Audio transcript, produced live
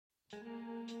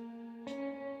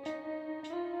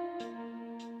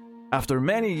After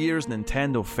many years,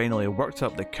 Nintendo finally worked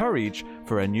up the courage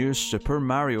for a new Super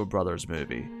Mario Bros.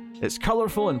 Movie. It's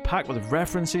colourful and packed with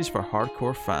references for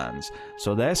hardcore fans,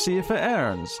 so let's see if it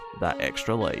earns that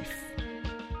extra life.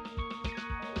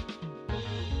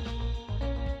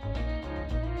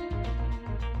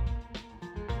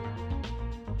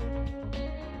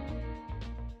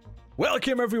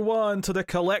 Welcome everyone to the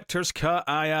Collector's Cut.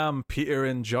 I am Peter,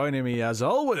 and joining me as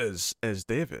always is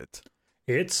David.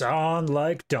 It's on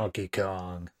like Donkey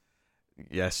Kong.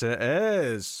 Yes, it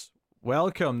is.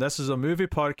 Welcome. This is a movie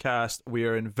podcast. We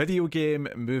are in video game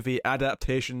movie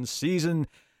adaptation season.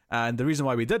 And the reason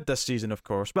why we did this season, of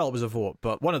course, well, it was a vote,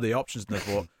 but one of the options in the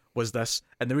vote was this.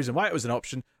 And the reason why it was an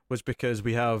option was because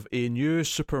we have a new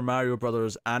Super Mario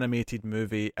Brothers animated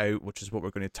movie out, which is what we're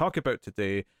going to talk about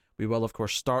today. We will, of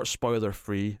course, start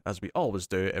spoiler-free, as we always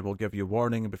do, and we'll give you a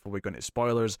warning before we go into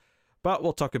spoilers. But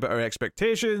we'll talk about our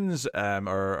expectations,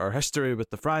 our history with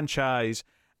the franchise,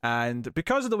 and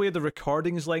because of the way the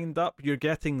recording's lined up, you're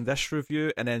getting this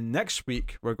review, and then next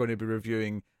week we're going to be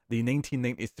reviewing the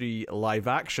 1993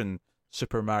 live-action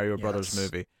Super Mario Brothers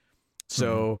movie.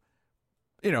 So,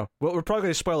 you know, we're probably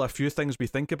going to spoil a few things we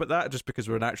think about that, just because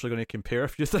we're naturally going to compare a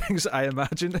few things, I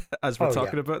imagine, as we're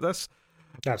talking about this.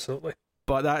 Absolutely.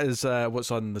 But that is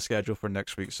what's on the schedule for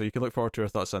next week, so you can look forward to our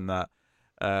thoughts on that.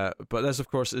 But this, of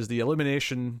course, is the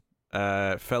Illumination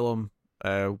film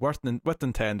with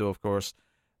Nintendo, of course,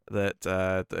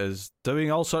 that is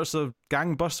doing all sorts of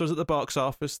gangbusters at the box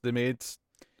office. They made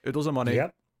oodles of money.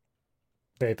 Yep.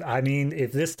 But, I mean,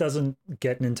 if this doesn't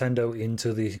get Nintendo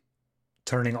into the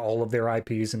turning all of their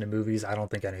IPs into movies, I don't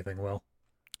think anything will.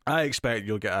 I expect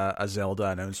you'll get a Zelda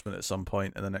announcement at some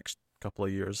point in the next couple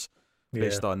of years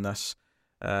based on this.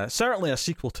 Certainly a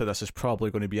sequel to this is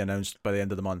probably going to be announced by the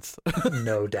end of the month.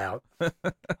 No doubt.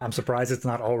 I'm surprised it's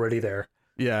not already there.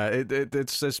 Yeah,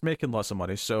 it's making lots of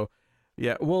money. So,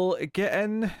 yeah, we'll get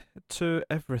into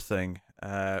everything.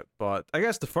 But I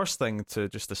guess the first thing to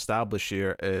just establish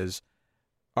here is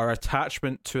our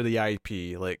attachment to the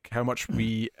IP, like how much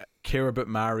we care about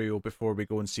Mario before we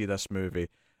go and see this movie.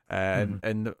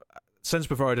 And since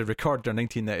we've already recorded our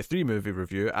 1993 movie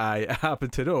review, I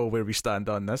happen to know where we stand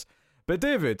on this. But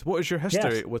David, what is your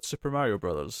history with Super Mario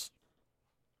Brothers?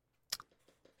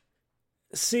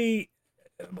 See,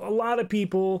 a lot of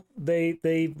people they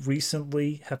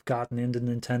recently have gotten into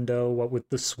Nintendo. What with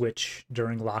the Switch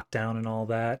during lockdown and all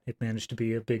that, it managed to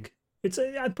be a big.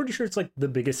 I'm pretty sure it's like the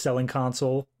biggest selling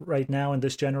console right now in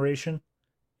this generation,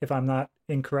 if I'm not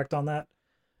incorrect on that.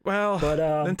 Well, but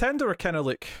Nintendo are kind of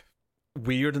like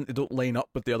weird and they don't line up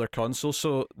with the other consoles,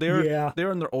 so they're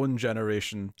in their own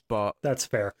generation. But that's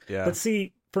fair. Yeah. But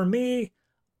see, for me,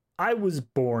 I was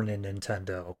born in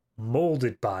Nintendo,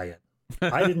 molded by it.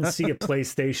 I didn't see a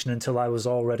PlayStation until I was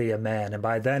already a man, and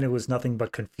by then it was nothing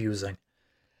but confusing.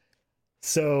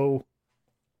 So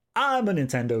I'm a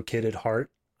Nintendo kid at heart.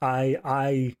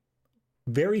 I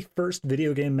very first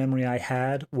video game memory I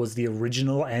had was the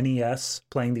original NES,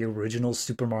 playing the original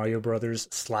Super Mario Brothers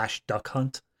 / Duck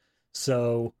Hunt.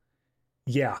 So,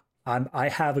 yeah, I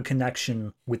have a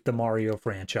connection with the Mario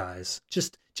franchise,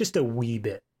 just a wee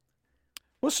bit.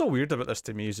 What's so weird about this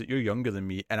to me is that you're younger than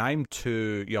me, and I'm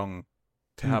too young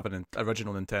to have an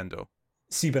original Nintendo.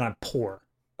 See, but I'm poor.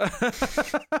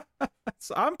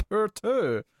 So I'm poor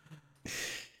too.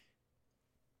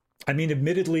 I mean,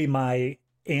 admittedly, my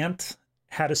aunt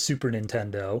had a Super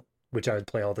Nintendo, which I would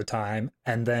play all the time,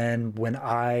 and then when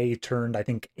I turned, I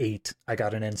think 8, I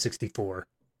got an N64.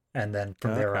 And then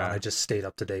from there on, I just stayed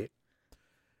up to date.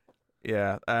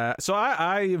 Yeah. So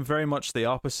I am very much the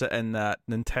opposite in that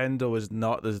Nintendo is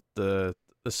not the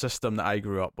system that I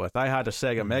grew up with. I had a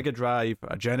Sega Mega Drive,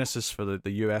 a Genesis for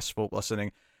the US folk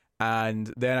listening,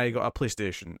 and then I got a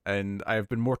PlayStation. And I've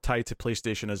been more tied to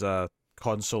PlayStation as a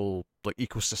console like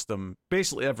ecosystem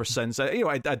basically ever since.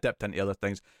 I dipped into other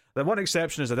things. The one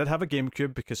exception is I did have a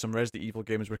GameCube because some Resident Evil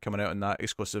games were coming out on that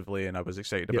exclusively, and I was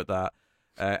excited about that.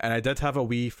 And I did have a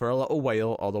Wii for a little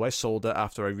while, although I sold it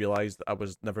after I realized that I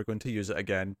was never going to use it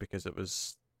again because it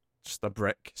was just a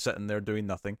brick sitting there doing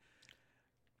nothing.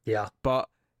 Yeah. But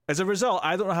as a result,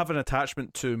 I don't have an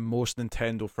attachment to most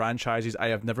Nintendo franchises. I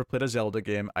have never played a Zelda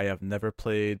game. I have never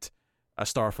played a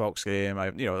Star Fox game.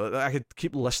 I could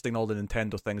keep listing all the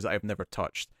Nintendo things that I've never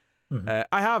touched.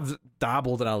 I have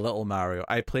dabbled in a little Mario.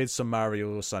 I played some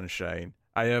Mario Sunshine.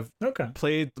 I have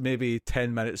played maybe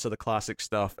 10 minutes of the classic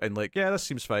stuff and this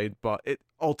seems fine, but it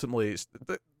ultimately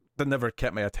that never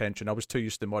kept my attention. I was too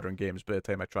used to modern games by the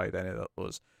time I tried any of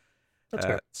those.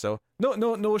 So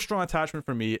no strong attachment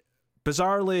for me.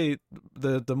 bizarrely,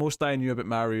 the most I knew about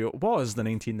Mario was the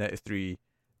 1993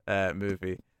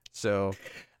 movie. So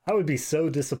I would be so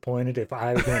disappointed if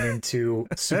I went into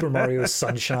Super Mario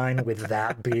Sunshine with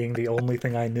that being the only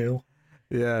thing I knew.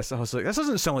 yes, I was like, this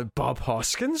doesn't sound like Bob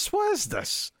Hoskins. What is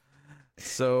this?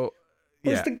 So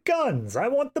Where's the guns? I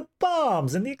want the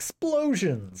bombs and the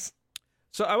explosions.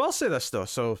 So I will say this though.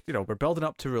 So we're building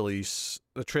up to release.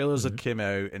 The trailers that came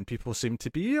out, and people seem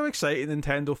to be excited.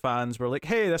 Nintendo fans were like,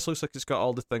 "Hey, this looks like it's got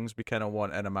all the things we kind of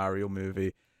want in a Mario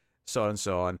movie," so on and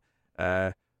so on.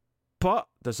 But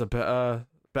there's a bit of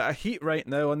heat right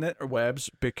now on the interwebs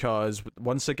because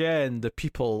once again the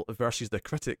people versus the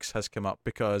critics has come up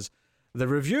because the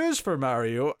reviews for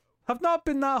Mario have not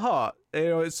been that hot.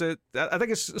 I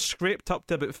think it's scraped up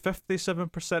to about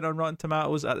 57% on Rotten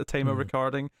Tomatoes at the time of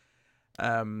recording.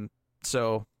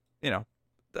 So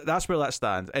that's where that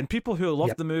stands. And people who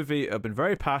love the movie have been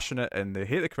very passionate and they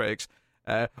hate the critics,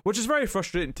 which is very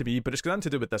frustrating to me. But it's got nothing to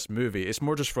do with this movie. It's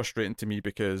more just frustrating to me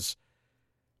because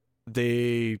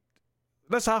this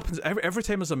happens every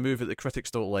time there's a movie that the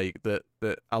critics don't like that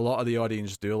a lot of the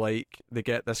audience do like. They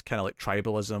get this kind of like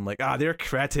tribalism, like they're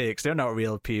critics, they're not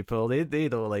real people. They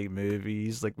don't like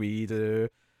movies like we do.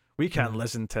 We can't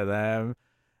listen to them.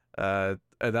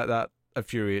 That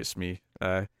infuriates me.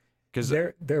 Because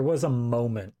there was a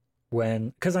moment when,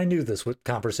 because I knew this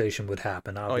conversation would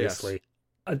happen, obviously.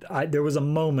 Oh, yes. There was a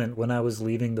moment when I was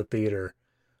leaving the theater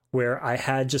where I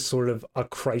had just sort of a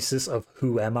crisis of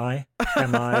who am I?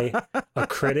 Am I a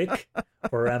critic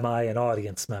or am I an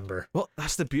audience member? Well,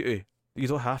 that's the beauty. You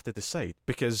don't have to decide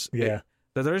because there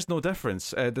is no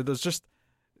difference. There's just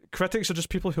critics are just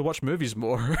people who watch movies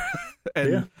more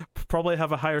and probably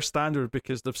have a higher standard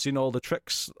because they've seen all the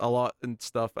tricks a lot and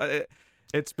stuff.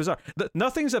 It's bizarre.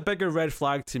 Nothing's a bigger red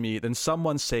flag to me than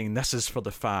someone saying this is for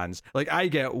the fans. Like, I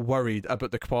get worried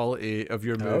about the quality of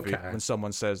your movie when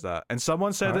someone says that. And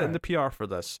someone said it in the PR for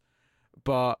this.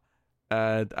 But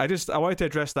I wanted to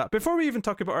address that before we even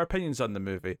talk about our opinions on the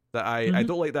movie. That I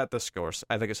don't like that discourse.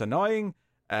 I think it's annoying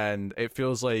and it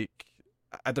feels like,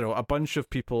 I don't know, a bunch of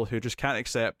people who just can't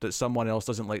accept that someone else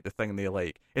doesn't like the thing they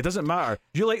like. It doesn't matter.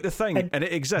 You like the thing, and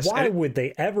it exists. Why would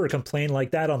they ever complain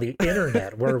like that on the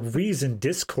internet, where reason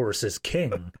discourse is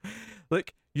king?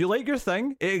 Like, you like your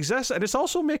thing, it exists, and it's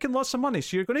also making lots of money,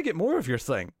 so you're going to get more of your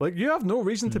thing. Like, you have no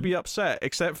reason to be upset,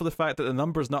 except for the fact that the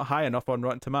number's not high enough on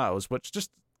Rotten Tomatoes, which just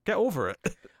get over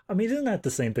it. I mean, isn't that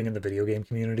the same thing in the video game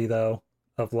community, though?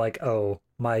 Of like,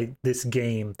 this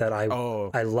game that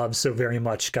I love so very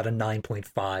much got a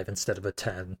 9.5 instead of a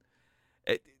 10.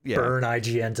 Burn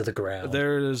IGN to the ground.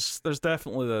 There's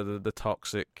definitely the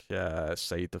toxic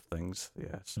side of things,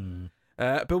 yes.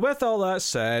 But with all that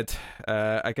said,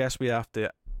 I guess we have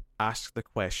to ask the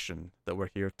question that we're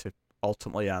here to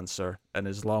ultimately answer in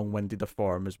as long-winded a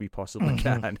form as we possibly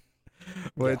can,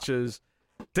 which is,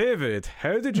 David,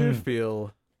 how did you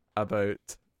feel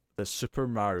about the Super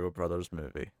Mario Brothers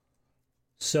movie?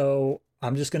 So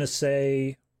I'm just going to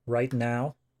say right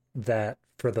now that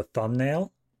for the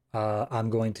thumbnail, I'm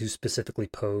going to specifically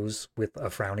pose with a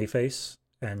frowny face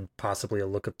and possibly a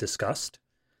look of disgust.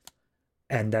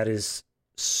 And that is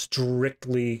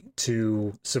strictly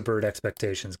to subvert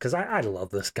expectations, because I love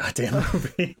this goddamn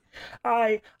movie.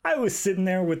 I was sitting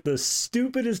there with the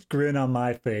stupidest grin on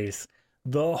my face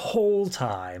the whole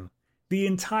time. The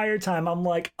entire time, I'm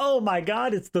like, oh my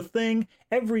god, it's the thing.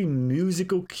 Every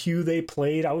musical cue they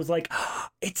played, I was like,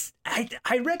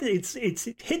 I reckon it's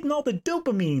hitting all the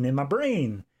dopamine in my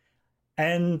brain.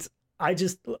 And I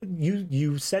just,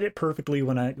 you said it perfectly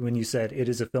when you said it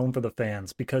is a film for the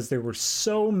fans, because there were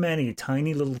so many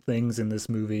tiny little things in this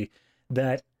movie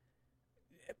that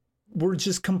were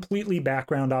just completely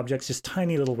background objects, just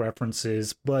tiny little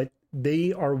references, but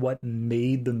they are what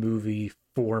made the movie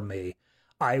for me.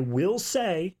 I will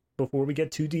say, before we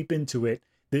get too deep into it,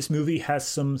 this movie has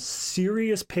some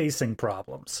serious pacing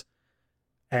problems.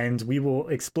 And we will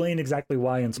explain exactly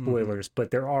why in spoilers,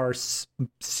 but there are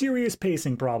serious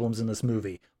pacing problems in this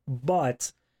movie.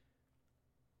 But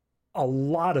a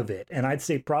lot of it, and I'd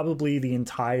say probably the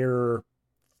entire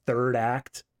third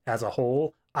act as a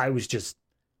whole, I was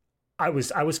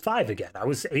 5 again. I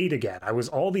was 8 again. I was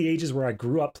all the ages where I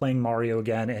grew up playing Mario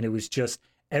again, and it was just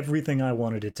everything I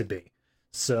wanted it to be.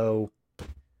 So,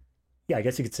 yeah, I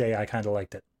guess you could say I kind of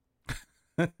liked it.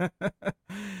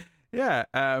 Yeah.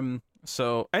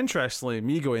 So, interestingly,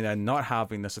 me going in, not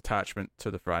having this attachment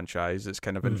to the franchise, it's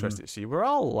kind of interesting to see where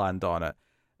I'll land on it.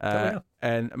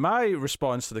 And my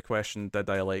response to the question, did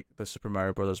I like the Super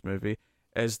Mario Brothers movie,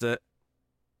 is that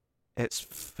it's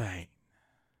fine.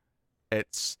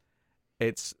 It's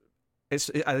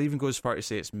I even go as far to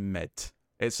say it's mid.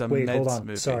 It's a mid hold on.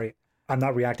 movie. Sorry. I'm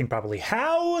not reacting properly.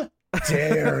 How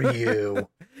dare you?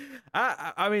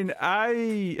 I mean,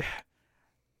 I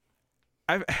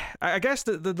guess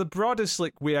the broadest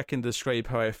like way I can describe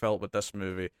how I felt with this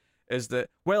movie is that,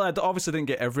 well, I obviously didn't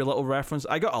get every little reference.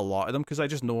 I got a lot of them because I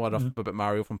just know enough about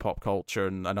Mario from pop culture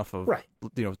and enough of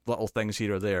little things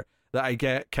here or there that I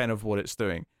get kind of what it's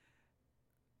doing.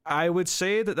 I would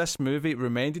say that this movie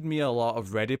reminded me a lot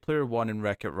of Ready Player One and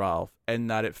Wreck-It Ralph in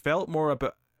that it felt more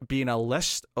about being a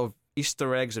list of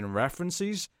Easter eggs and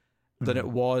references than it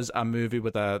was a movie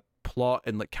with a plot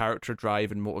and like character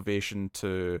drive and motivation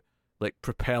to like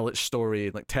propel its story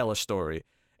and like tell a story.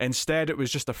 Instead, it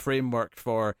was just a framework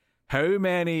for how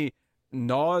many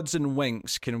nods and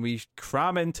winks can we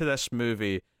cram into this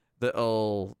movie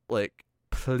that'll like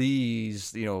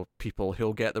please, people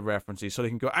who'll get the references so they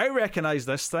can go, I recognize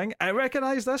this thing, I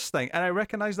recognize this thing, and I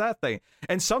recognize that thing.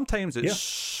 And sometimes it's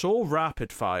so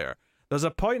rapid fire. There's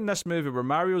a point in this movie where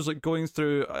Mario's like going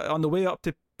through on the way up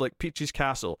to like Peach's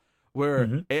castle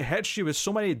where it hits you with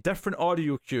so many different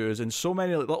audio cues and so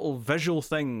many like, little visual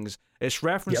things. It's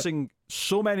referencing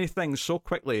so many things so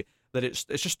quickly that it's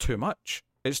just too much.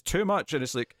 It's too much, and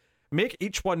it's like, make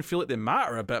each one feel like they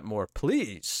matter a bit more,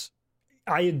 please.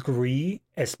 I agree,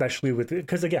 especially with it,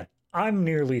 because again, I'm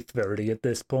nearly 30 at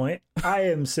this point. I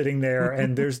am sitting there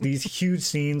and there's these huge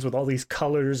scenes with all these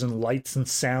colors and lights and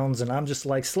sounds, and I'm just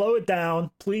like, slow it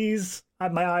down, please.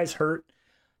 My eyes hurt.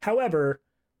 However,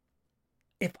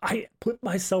 if I put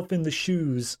myself in the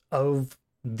shoes of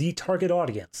the target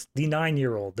audience, the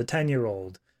 9-year-old, the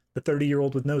 10-year-old, the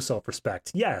 30-year-old with no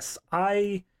self-respect, yes,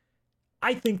 I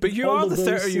think. But you are the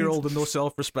 30-year-old with no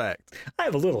self-respect. I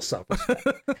have a little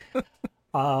self-respect.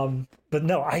 But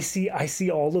no, I see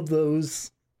all of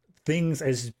those things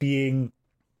as being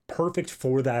perfect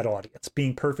for that audience,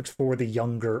 being perfect for the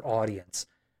younger audience.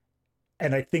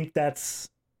 And I think that's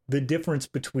the difference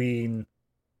between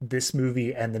this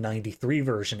movie and the 93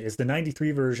 version is the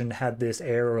 93 version had this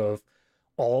air of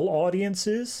all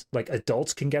audiences, like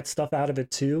adults can get stuff out of it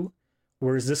too,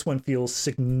 whereas this one feels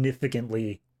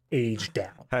significantly aged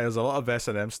down. Hey, there's a lot of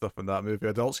S&M stuff in that movie.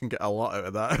 Adults can get a lot out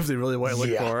of that if they really want to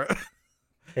look for it.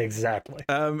 Exactly.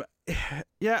 I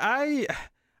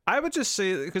would just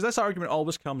say, because this argument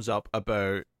always comes up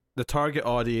about the target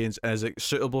audience and is it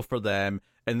suitable for them.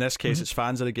 In this case, it's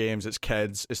fans of the games, it's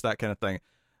kids, it's that kind of thing.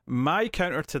 My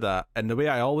counter to that, and the way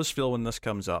I always feel when this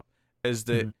comes up, is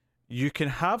that you can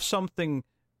have something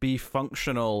be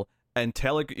functional and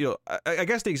tell, I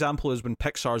guess the example is when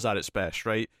Pixar's at its best,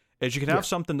 right? Is you can have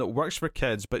something that works for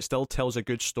kids but still tells a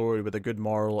good story with a good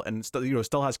moral and still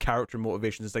still has character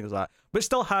motivations and things like that, but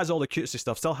still has all the cutesy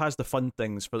stuff, still has the fun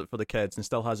things for the kids, and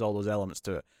still has all those elements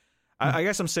to it. I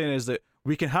guess I'm saying is that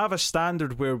we can have a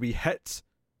standard where we hit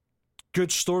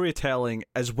good storytelling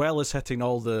as well as hitting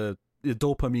all the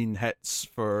dopamine hits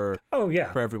for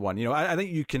everyone. I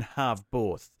think you can have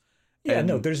both. Yeah,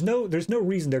 and there's no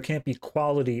reason there can't be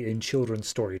quality in children's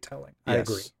storytelling. I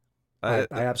agree. I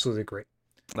absolutely agree.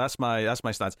 That's my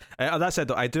stance. That said,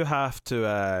 though, I do have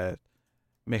to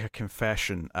make a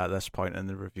confession at this point in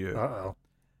the review.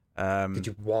 Did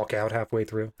you walk out halfway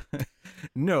through?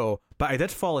 No, but I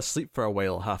did fall asleep for a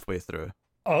while halfway through.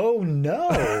 Oh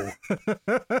no!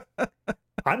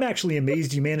 I'm actually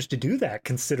amazed you managed to do that,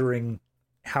 considering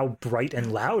how bright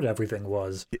and loud everything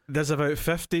was. There's about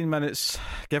 15 minutes,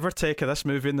 give or take, of this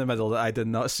movie in the middle that I did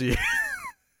not see.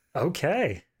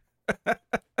 Okay.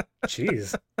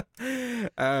 Jeez.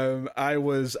 I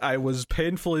was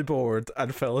painfully bored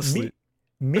and fell asleep.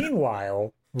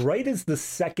 Meanwhile, right as the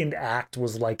second act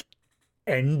was like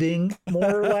ending,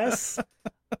 more or less,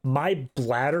 my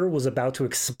bladder was about to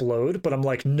explode, but I'm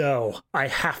like, no, I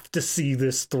have to see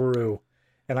this through.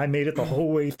 And I made it the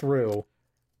whole way through.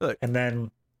 Look, and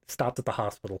then stopped at the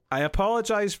hospital. I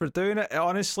apologize for doing it.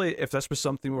 Honestly, if this was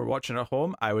something we're watching at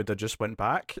home, I would have just went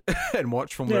back and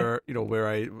watched from where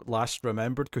I last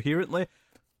remembered coherently.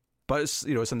 But it's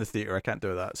it's in the theater. I can't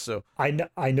do that. So I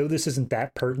know this isn't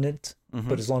that pertinent,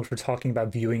 but as long as we're talking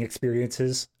about viewing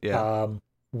experiences,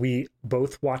 we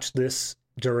both watched this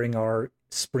during our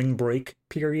spring break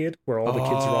period where all the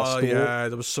kids are off school. Yeah,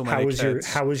 there was so many kids.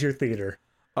 How was your theater?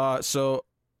 So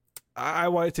I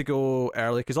wanted to go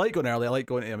early because I like going early. I like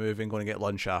going to a movie and going to get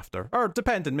lunch after, or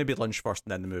depending, maybe lunch first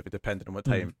and then the movie, depending on what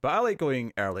time. But I like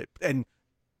going early, and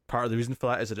part of the reason for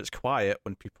that is that it's quiet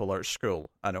when people are at school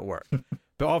and at work.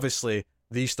 But obviously,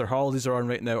 the Easter holidays are on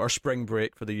right now, or spring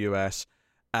break for the US,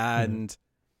 and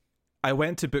I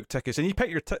went to book tickets, and you pick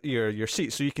your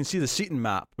seat, so you can see the seating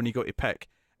map when you go to pick.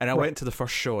 And I went to the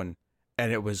first showing,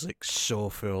 and it was like so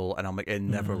full, and I'm like, it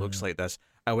never looks like this.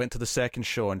 I went to the second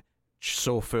showing,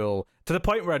 so full to the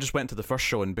point where I just went to the first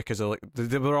showing because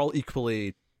they were all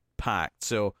equally packed.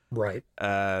 So Right.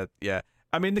 yeah.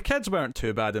 I mean, the kids weren't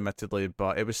too bad, admittedly,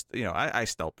 but it was, I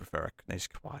still prefer a nice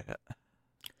quiet.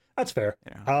 That's fair.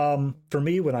 Yeah. For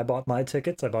me, when I bought my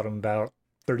tickets, I bought them about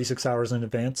 36 hours in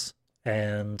advance,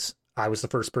 and I was the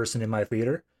first person in my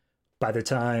theater. By the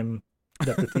time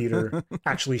that the theater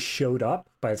actually showed up,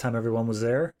 by the time everyone was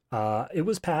there, it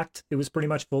was packed. It was pretty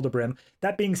much full to brim.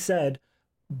 That being said,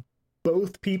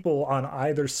 both people on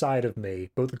either side of me,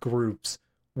 both groups,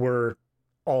 were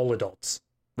all adults.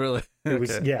 Really? It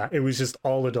was it was just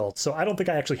all adults. So I don't think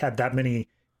I actually had that many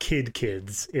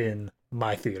kids in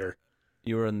my theater.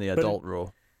 You were in the adult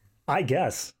row. I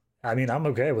guess. I mean, I'm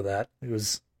okay with that. It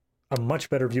was a much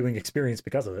better viewing experience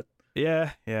because of it.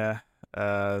 Yeah.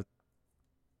 I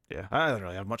don't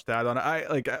really have much to add on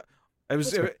it.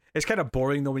 It's kind of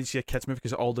boring though when you see a kids movie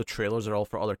because all the trailers are all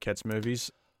for other kids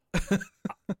movies.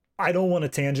 I don't want to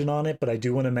tangent on it, but I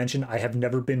do want to mention I have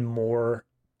never been more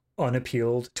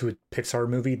unappealed to a Pixar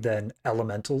movie than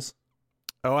Elementals.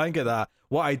 Oh, I didn't get that.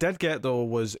 What I did get though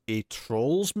was a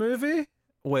Trolls movie,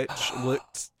 which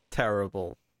looked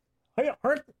terrible.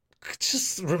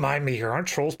 Just remind me here, aren't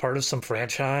Trolls part of some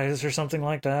franchise or something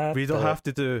like that? We don't have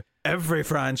to do every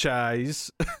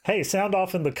franchise. Hey, sound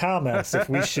off in the comments if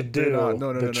we should do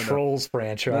the Trolls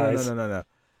franchise. No.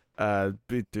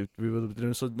 We will do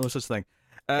no such thing.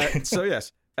 So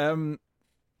yes. So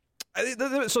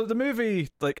the movie,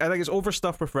 I think it's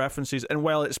overstuffed with references, and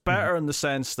while it's better in the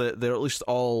sense that they're at least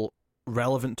all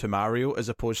relevant to Mario, as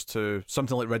opposed to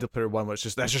something like Ready Player One, which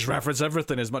is let's just reference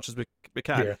everything as much as we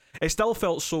can. Yeah. It still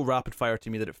felt so rapid fire to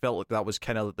me that it felt like that was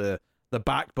kind of the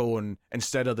backbone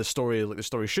instead of the story, like the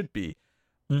story should be.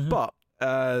 But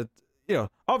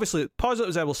obviously,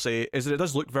 positives I will say is that it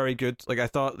does look very good. Like, I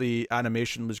thought the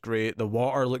animation was great. The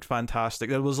water looked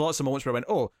fantastic. There was lots of moments where I went,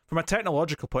 oh, from a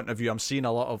technological point of view, I'm seeing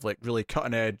a lot of really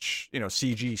cutting edge,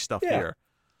 CG stuff here.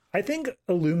 I think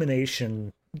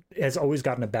Illumination has always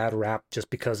gotten a bad rap just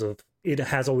because of it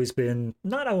has always been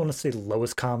not, I want to say the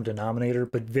lowest common denominator,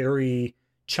 but very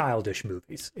childish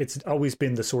movies. It's always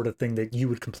been the sort of thing that you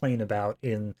would complain about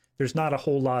there's not a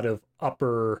whole lot of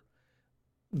upper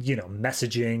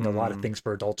messaging, a lot of things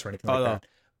for adults or anything like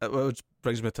that. Which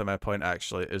brings me to my point,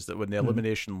 actually, is that when the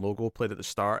Illumination logo played at the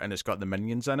start and it's got the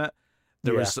minions in it,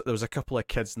 there was a couple of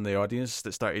kids in the audience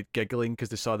that started giggling because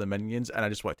they saw the minions, and I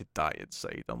just wanted to die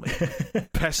inside. I'm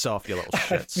like, piss off, you little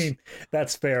shits. I mean,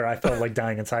 that's fair. I felt like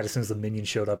dying inside as soon as the minions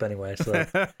showed up anyway. So,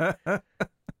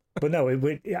 but no,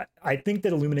 I think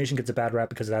that Illumination gets a bad rap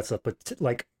because of that stuff.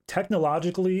 But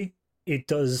technologically, it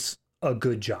does a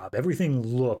good job. Everything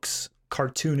looks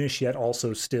cartoonish yet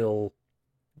also still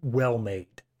well made.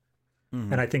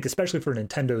 And I think especially for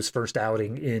Nintendo's first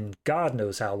outing in God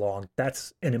knows how long,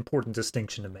 that's an important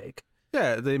distinction to make.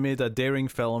 Yeah, they made a daring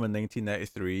film in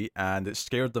 1993 and it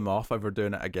scared them off ever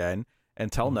doing it again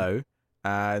until now.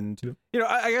 And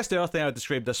I guess the other thing I would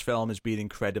describe this film as being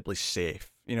incredibly safe.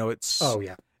 It's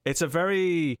it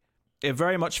very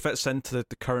much fits into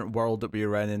the current world that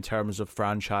we're in terms of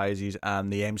franchises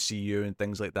and the MCU and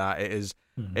things like that. It is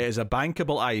a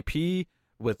bankable IP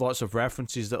with lots of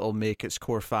references that will make its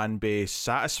core fan base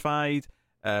satisfied,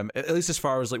 at least as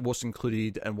far as what's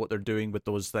included and what they're doing with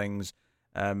those things.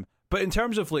 But in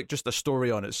terms of just a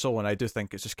story on its own, I do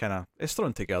think it's just kind of it's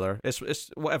thrown together. It's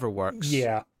whatever works.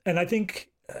 Yeah, and I think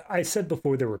I said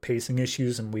before there were pacing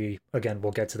issues, and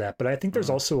we'll get to that. But I think there's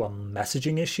also a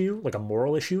messaging issue, like a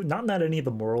moral issue. Not that any of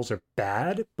the morals are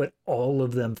bad, but all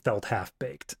of them felt half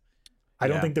baked. I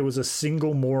don't think there was a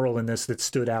single moral in this that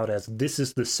stood out as this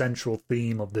is the central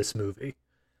theme of this movie.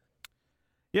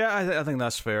 Yeah, I think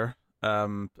that's fair.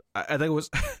 I think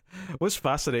what's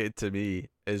fascinating to me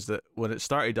is that when it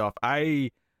started off,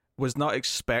 I was not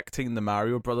expecting the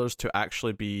Mario Brothers to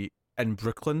actually be in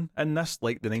Brooklyn in this,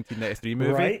 like the 1993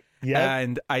 movie. Right? Yeah.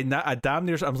 And I damn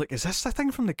near, I was like, is this the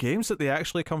thing from the games that they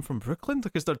actually come from Brooklyn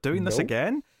because they're doing this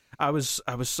again? I was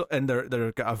so, and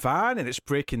they're got a van and it's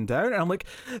breaking down, and I'm like,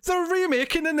 they're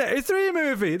remaking the 93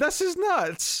 movie. This is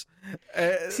nuts.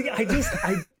 See,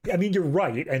 I mean, you're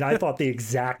right, and I thought the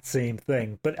exact same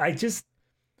thing, but I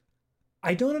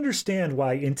don't understand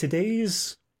why in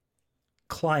today's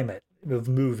climate of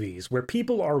movies where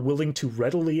people are willing to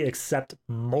readily accept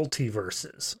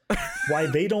multiverses, why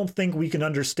they don't think we can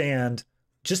understand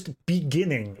just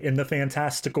beginning in the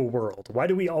fantastical world. Why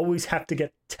do we always have to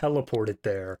get teleported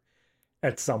there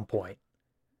at some point?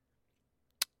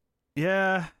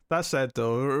 Yeah, that said,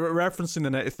 though, referencing the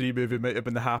 93 movie might have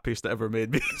been the happiest that ever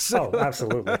made me. So. Oh,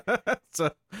 absolutely.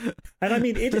 And I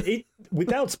mean, it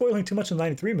without spoiling too much of the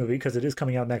 93 movie, because it is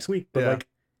coming out next week, but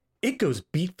it goes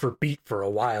beat for beat for a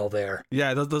while there.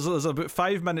 Yeah, there's about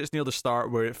 5 minutes near the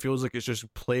start where it feels like it's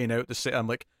just playing out the same. I'm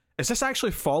like, is this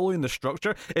actually following the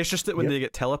structure? It's just that when they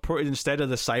get teleported, instead of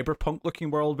the cyberpunk looking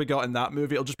world we got in that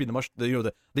movie, it'll just be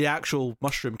the actual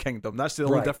Mushroom Kingdom. That's the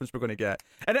only difference we're going to get,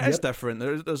 and it is different.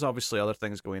 There's obviously other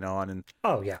things going on, and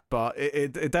but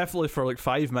it definitely for like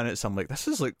 5 minutes, I'm like, this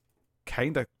is like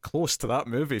kind of close to that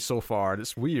movie so far, and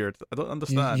it's weird. I don't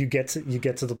understand. You get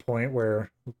to the point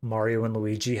where Mario and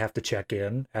Luigi have to check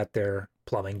in at their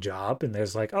plumbing job, and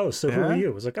there's like, oh, so who are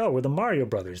you? It's like, oh, we're the Mario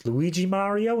brothers, Luigi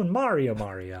Mario and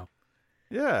Mario.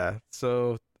 Yeah,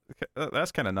 so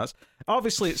that's kind of nuts.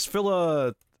 Obviously, it's full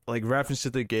of like references to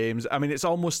the games. I mean, it's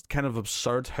almost kind of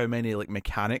absurd how many like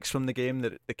mechanics from the game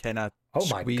that they kind of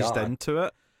squeezed into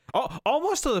it.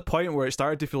 Almost to the point where it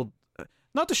started to feel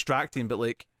not distracting, but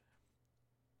like,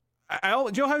 do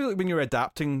you know how like, when you're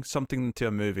adapting something to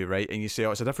a movie, right, and you say,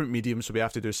 oh, it's a different medium, so we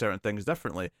have to do certain things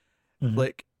differently. Mm-hmm.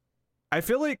 Like, I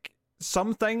feel like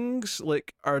some things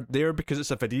like are there because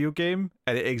it's a video game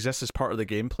and it exists as part of the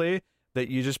gameplay that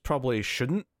you just probably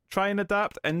shouldn't try and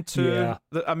adapt into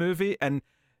a movie. And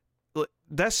like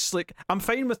this, like, I'm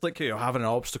fine with like, you know, having an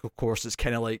obstacle course that's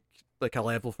kind of like a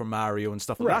level for Mario and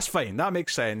stuff. Right. That's fine. That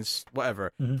makes sense.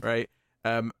 Whatever. Mm-hmm. Right.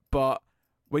 But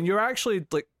when you're actually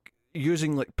like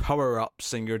using like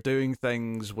power-ups and you're doing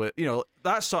things with, you know,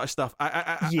 that sort of stuff,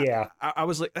 I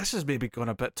was like, this is maybe going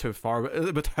a bit too far,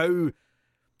 but how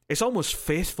it's almost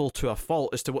faithful to a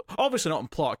fault as to what, obviously not in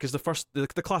plot, because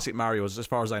the classic Marios, as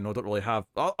far as I know, don't really have,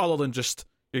 other than just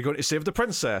you're going to save the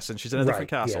princess and she's in a different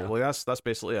castle. Like that's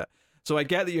basically it. So I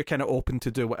get that you're kind of open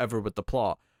to do whatever with the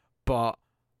plot, but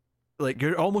like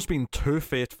you're almost being too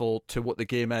faithful to what the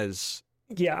game is.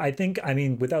 Yeah, I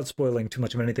mean, without spoiling too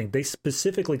much of anything, they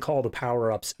specifically call the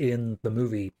power-ups in the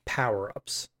movie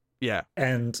power-ups. Yeah.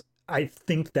 And I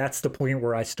think that's the point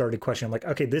where I started questioning, like,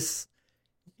 okay,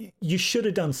 you should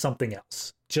have done something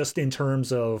else, just in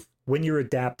terms of when you're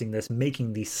adapting this,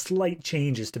 making these slight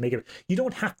changes to make it. You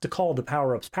don't have to call the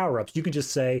power-ups power-ups. You can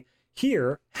just say,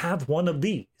 here, have one of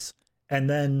these. And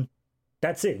then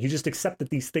that's it. You just accept that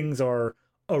these things are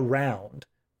around.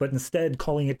 But instead,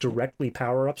 calling it directly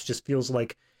power-ups just feels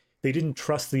like they didn't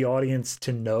trust the audience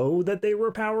to know that they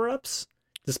were power-ups,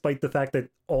 despite the fact that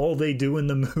all they do in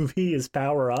the movie is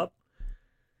power up.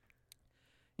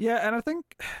 Yeah, and I think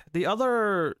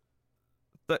and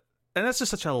this is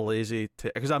such a lazy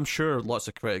because I'm sure lots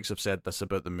of critics have said this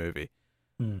about the movie,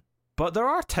 but there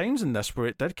are times in this where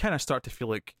it did kind of start to feel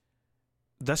like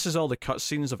this is all the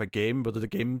cutscenes of a game, but the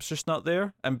game's just not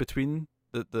there in between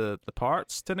the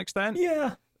parts to an extent.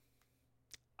 Yeah.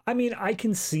 I mean, I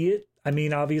can see it. I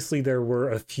mean, obviously there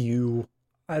were a few,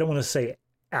 I don't want to say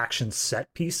action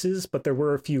set pieces, but there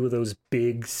were a few of those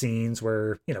big scenes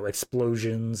where, you know,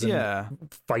 explosions and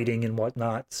fighting and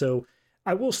whatnot. So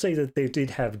I will say that they did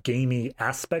have gamey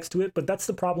aspects to it, but that's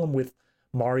the problem with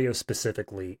Mario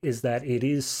specifically, is that it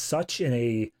is such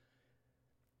a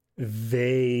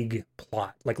vague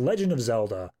plot. Like Legend of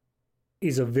Zelda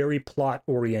is a very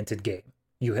plot-oriented game.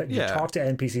 You talk to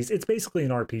NPCs. It's basically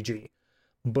an RPG.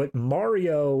 But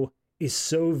Mario is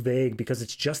so vague because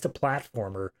it's just a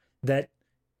platformer that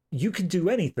you could do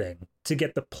anything to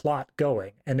get the plot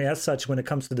going. And as such, when it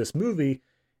comes to this movie,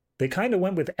 they kind of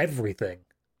went with everything.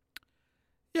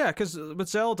 Yeah, because with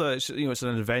Zelda, it's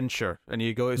an adventure, and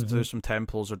you go through some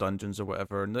temples or dungeons or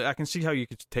whatever, and I can see how you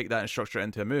could take that and structure it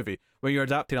into a movie. When you're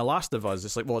adapting a Last of Us,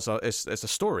 it's like, well, it's a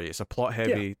story. It's a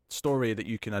plot-heavy story that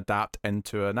you can adapt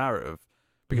into a narrative,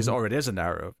 because it already is a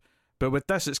narrative. But with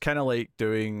this, it's kind of like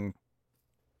doing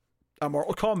a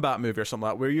Mortal Kombat movie or something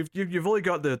like that, where you've only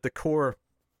got the core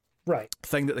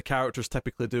thing that the characters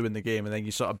typically do in the game, and then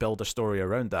you sort of build a story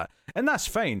around that, and that's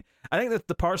fine. I think that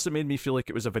the parts that made me feel like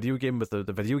it was a video game with the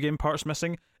video game parts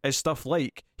missing is stuff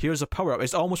like, here's a power up.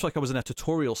 It's almost like I was in a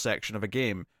tutorial section of a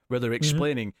game where they're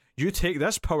explaining, you take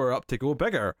this power up to go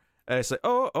bigger, and it's like,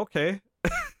 oh, okay.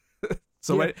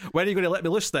 So when are you going to let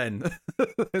me loose then?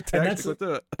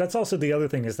 That's also the other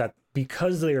thing, is that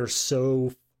because they are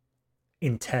so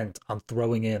intent on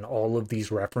throwing in all of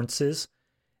these references,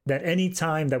 that any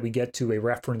time that we get to a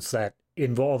reference that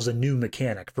involves a new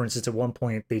mechanic, for instance, at one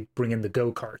point they bring in the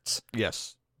go-karts.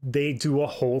 Yes. They do a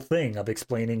whole thing of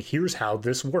explaining, here's how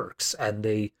this works, and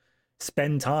they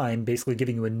spend time basically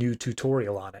giving you a new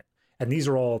tutorial on it. And these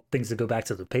are all things that go back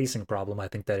to the pacing problem I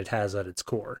think that it has at its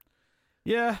core.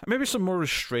 Yeah, maybe some more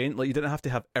restraint. Like, you didn't have to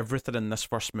have everything in this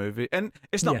first movie. And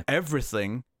it's not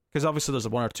everything, because obviously there's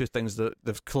one or two things that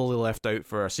they've clearly left out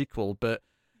for a sequel, but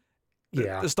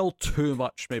there's still too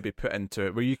much maybe put into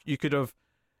it, where you could have...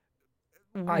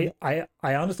 I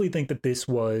honestly think that this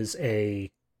was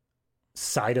a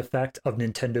side effect of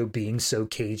Nintendo being so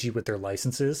cagey with their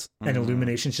licenses. And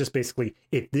Illumination's just basically,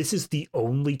 if this is the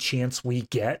only chance we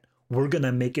get, we're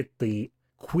gonna make it the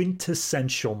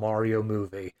quintessential Mario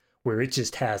movie where it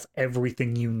just has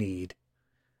everything you need.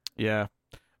 Yeah.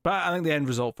 But I think the end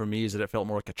result for me is that it felt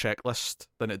more like a checklist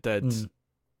than it did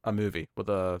a movie with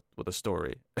a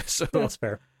story. So that's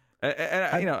fair.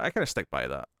 I kind of stick by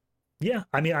that. Yeah,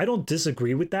 I mean, I don't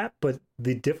disagree with that, but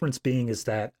the difference being is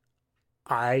that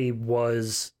I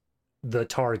was the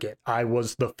target. I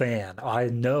was the fan. I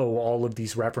know all of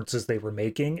these references they were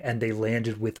making, and they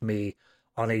landed with me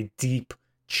on a deep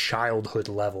childhood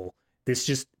level. This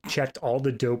just checked all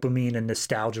the dopamine and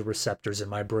nostalgia receptors in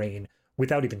my brain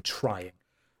without even trying.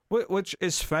 Which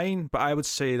is fine, but I would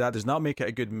say that does not make it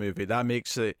a good movie. That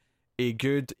makes it a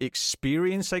good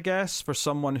experience, I guess, for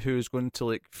someone who's going to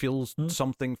like feel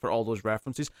something for all those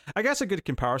references. I guess a good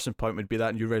comparison point would be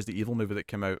that new Resident Evil movie that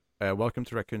came out, Welcome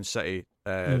to Raccoon City,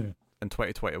 in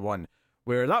 2021,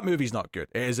 where that movie's not good.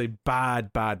 It is a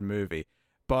bad movie.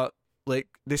 But like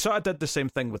they sort of did the same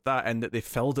thing with that, in that they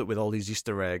filled it with all these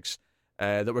Easter eggs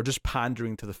that were just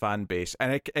pandering to the fan base,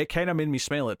 and it kind of made me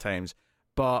smile at times.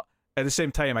 But at the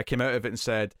same time, I came out of it and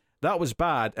said that was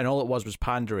bad, and all it was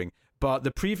pandering. But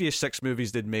the previous 6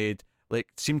 movies they'd made like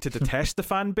seemed to detest the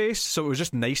fan base, so it was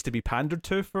just nice to be pandered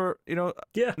to for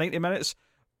 90 minutes.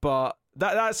 But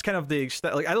that's kind of the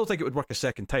extent. Like, I don't think it would work a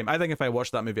second time. I think if I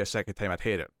watched that movie a second time, I'd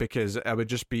hate it, because I would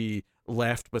just be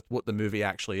left with what the movie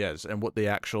actually is and what the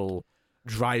actual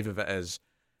drive of it is.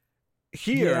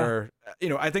 Here,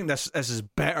 I think this is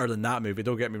better than that movie.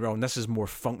 Don't get me wrong. This is more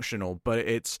functional, but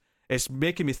it's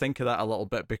making me think of that a little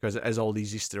bit, because it is all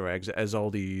these Easter eggs. It is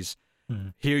all these.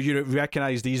 Here you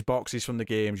recognize these boxes from the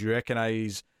games. You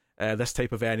recognize this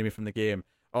type of enemy from the game.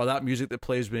 Oh, that music that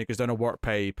plays when it goes down a warp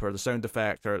pipe, or the sound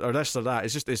effect, or this or that.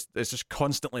 It's just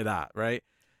constantly that, right?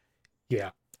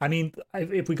 Yeah. I mean,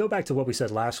 if we go back to what we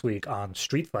said last week on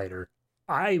Street Fighter,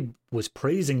 I was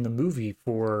praising the movie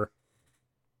for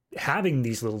having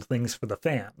these little things for the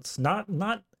fans.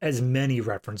 Not as many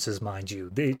references, mind you.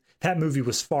 That movie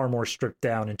was far more stripped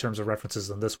down in terms of references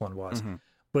than this one was.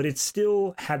 But it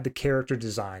still had the character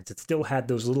designs. It still had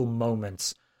those little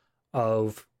moments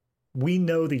of, we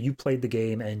know that you played the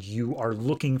game and you are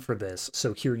looking for this,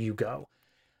 so here you go.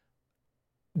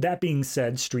 That being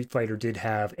said, Street Fighter did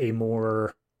have a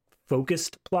more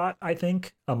focused plot, I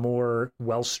think, a more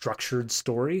well-structured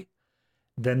story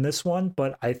than this one,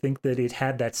 but I think that it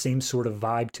had that same sort of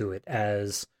vibe to it,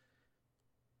 as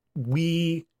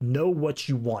we know what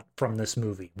you want from this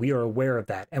movie. We are aware of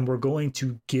that, and we're going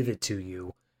to give it to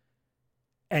you.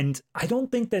 And I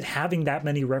don't think that having that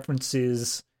many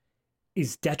references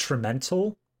is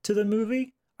detrimental to the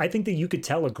movie. I think that you could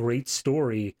tell a great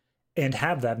story and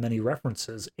have that many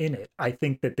references in it. I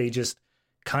think that they just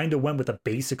kind of went with a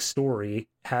basic story,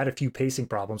 had a few pacing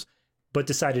problems, but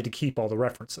decided to keep all the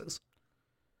references.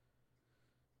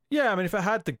 Yeah, I mean, if it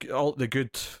had all the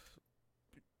good,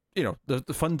 the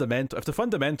fundamental, if the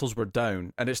fundamentals were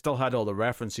down and it still had all the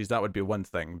references, that would be one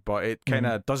thing. But it kind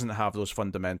of doesn't have those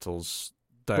fundamentals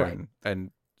down, right.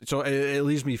 And so it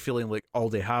leaves me feeling like all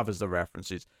they have is the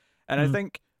references. And I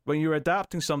think when you're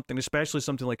adapting something, especially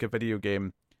something like a video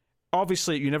game,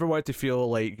 obviously you never want to feel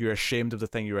like you're ashamed of the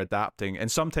thing you're adapting.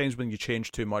 And sometimes when you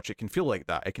change too much, it can feel like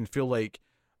that. It can feel like,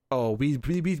 oh, we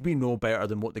know better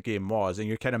than what the game was, and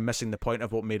you're kind of missing the point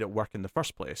of what made it work in the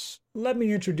first place. Let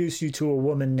me introduce you to a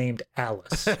woman named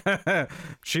Alice.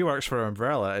 She works for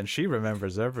Umbrella, and she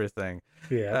remembers everything.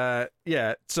 Yeah.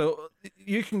 So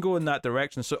you can go in that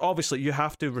direction. So obviously you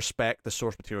have to respect the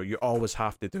source material. You always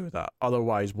have to do that.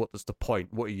 Otherwise, what is the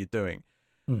point? What are you doing?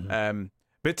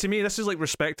 But to me, this is like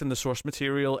respecting the source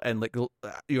material and like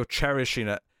you're cherishing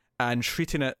it and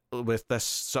treating it with this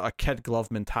sort of kid glove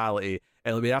mentality.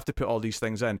 And we have to put all these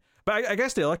things in. But I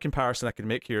guess the other comparison I can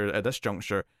make here at this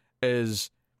juncture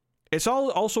is it's all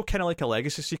also kind of like a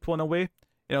legacy sequel in a way.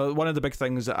 One of the big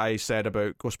things that I said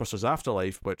about Ghostbusters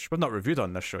Afterlife, which we've not reviewed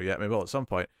on this show yet, maybe will at some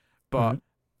point, but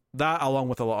that, along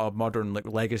with a lot of modern like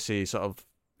legacy sort of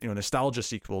nostalgia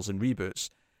sequels and reboots,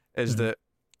 is that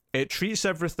it treats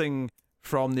everything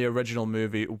from the original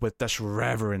movie with this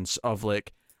reverence of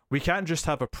like, we can't just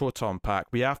have a proton pack.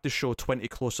 We have to show 20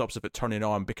 close-ups of it turning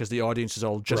on because the audience is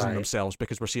all jizzing themselves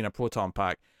because we're seeing a proton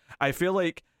pack. I feel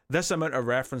like this amount of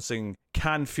referencing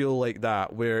can feel like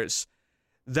that, where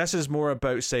this is more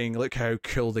about saying, look how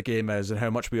cool the game is and how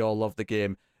much we all love the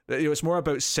game. It's more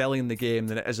about selling the game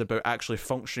than it is about actually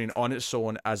functioning on its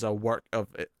own as a work of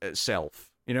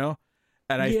itself, And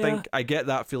I think I get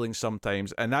that feeling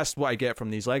sometimes, and that's what I get from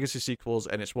these legacy sequels,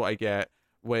 and it's what I get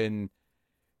when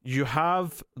you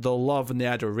have the love and the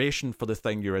adoration for the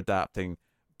thing you're adapting,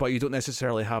 but you don't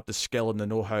necessarily have the skill and the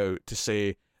know-how to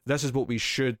say, this is what we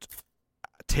should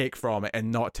take from it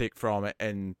and not take from it,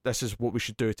 and this is what we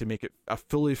should do to make it a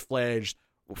fully fledged,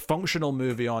 functional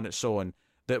movie on its own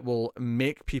that will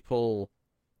make people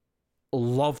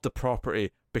love the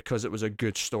property because it was a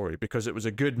good story, because it was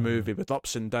a good movie with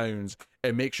ups and downs.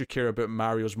 It makes you care about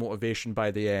Mario's motivation by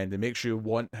the end. It makes you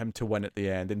want him to win at the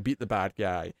end and beat the bad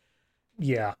guy.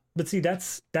 Yeah, but see,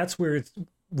 that's where it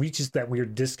reaches that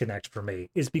weird disconnect for me,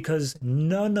 is because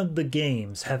none of the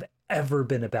games have ever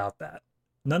been about that.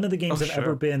 None of the games have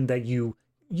ever been that you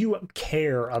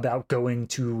care about going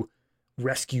to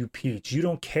rescue Peach. You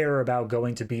don't care about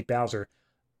going to beat Bowser.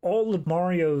 All of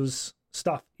Mario's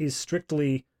stuff is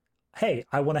strictly, hey,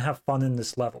 I want to have fun in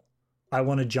this level. I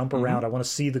want to jump around. I want to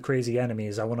see the crazy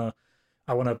enemies. I want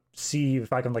to see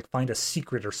if I can like find a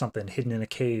secret or something hidden in a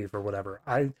cave or whatever.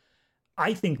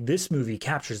 I think this movie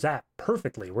captures that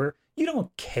perfectly, where you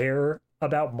don't care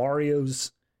about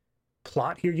Mario's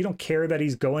plot here. You don't care that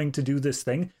he's going to do this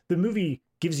thing. The movie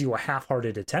gives you a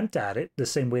half-hearted attempt at it, the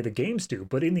same way the games do,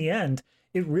 but in the end,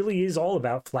 it really is all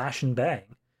about flash and bang,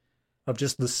 of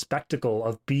just the spectacle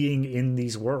of being in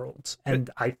these worlds. And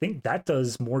I think that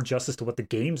does more justice to what the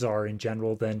games are in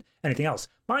general than anything else.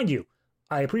 Mind you,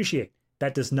 I appreciate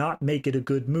that does not make it a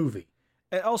good movie.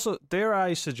 It also, dare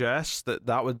I suggest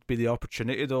that would be the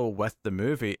opportunity, though, with the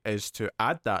movie, is to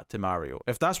add that to Mario.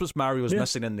 If that's what Mario's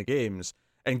missing in the games,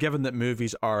 and given that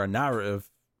movies are a narrative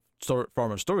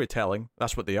form of storytelling,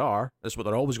 that's what they are, that's what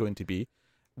they're always going to be,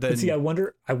 then... But see, I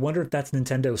wonder if that's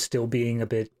Nintendo still being a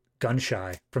bit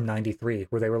gun-shy from 93,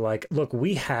 where they were like, look,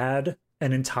 we had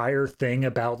an entire thing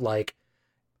about, like,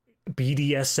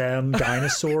 BDSM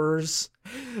dinosaurs.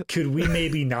 Could we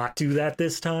maybe not do that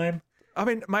this time? I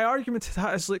mean, my argument to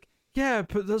that is like, yeah,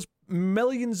 but there's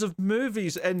millions of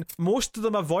movies, and most of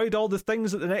them avoid all the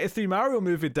things that the 93 Mario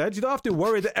movie did. You don't have to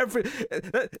worry that every...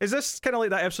 Is this kind of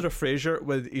like that episode of Frasier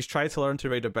where he's trying to learn to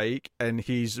ride a bike, and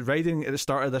he's riding at the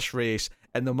start of this race,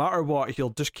 and no matter what,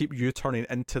 he'll just keep U-turning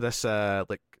into this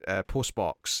post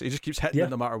box. He just keeps hitting it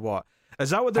no matter what.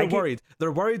 Is that what they're worried?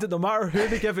 They're worried that no matter who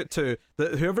they give it to,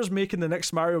 that whoever's making the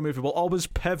next Mario movie will always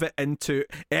pivot into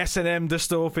S&M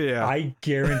dystopia. I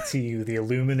guarantee you, the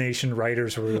Illumination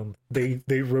writers' room, they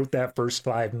wrote that first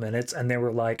 5 minutes, and they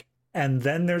were like, and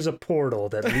then there's a portal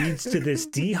that leads to this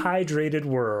dehydrated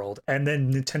world, and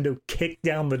then Nintendo kicked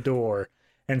down the door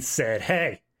and said,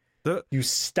 hey, you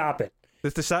stop it. They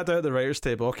sat down at the writers'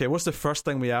 table. Okay, what's the first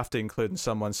thing we have to include? And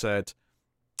someone said,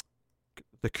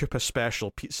 the Koopa Special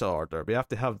pizza order. We have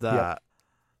to have that. Yep.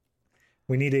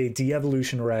 We need a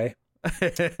de-evolution ray.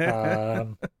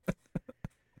 And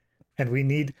we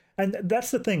need... And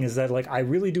that's the thing, is that, like, I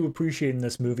really do appreciate in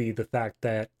this movie the fact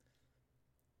that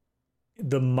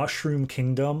the Mushroom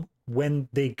Kingdom, when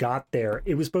they got there,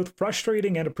 it was both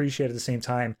frustrating and appreciated at the same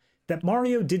time that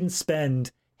Mario didn't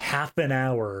spend half an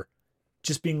hour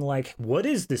just being like, what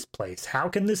is this place? How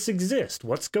can this exist?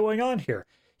 What's going on here?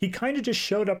 He kind of just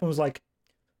showed up and was like,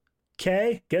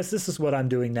 okay, guess this is what I'm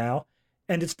doing now.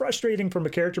 And it's frustrating from a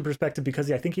character perspective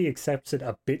because I think he accepts it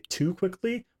a bit too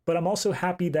quickly, but I'm also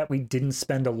happy that we didn't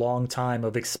spend a long time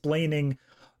of explaining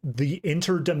the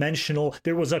interdimensional,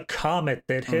 there was a comet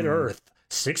that hit Earth,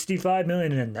 65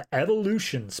 million, and the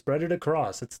evolution spread it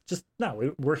across. It's just,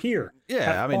 no, we're here. Yeah,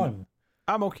 Have fun.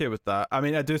 I'm okay with that. I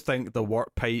mean, I do think the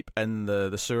warp pipe in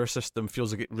the sewer system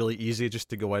feels like it really easy just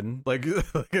to go in. Like,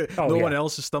 one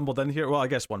else has stumbled in here. Well, I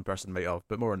guess one person might have,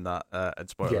 but more than that, and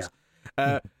spoilers.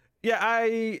 I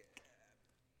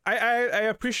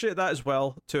appreciate that as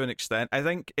well, to an extent. I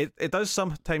think it does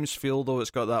sometimes feel, though,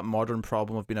 it's got that modern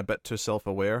problem of being a bit too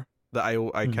self-aware that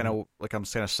I kind of, like, I'm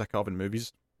kind of sick of in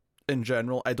movies in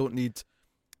general. I don't need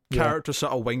characters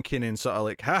sort of winking and sort of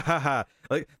like, ha ha ha.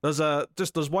 Like,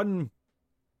 there's one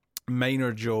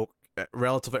minor joke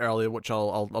relatively early, which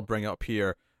I'll bring up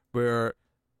here, where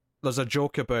there's a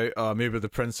joke about maybe the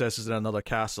princess is in another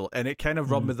castle, and it kind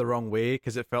of rubbed me the wrong way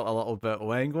because it felt a little bit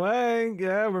wang,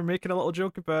 yeah, we're making a little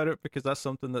joke about it because that's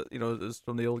something that, you know, is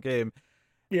from the old game.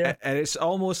 Yeah, and it's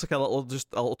almost like a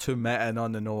little too meta and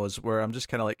on the nose, where I'm just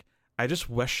kind of like, I just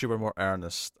wish you were more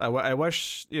earnest. I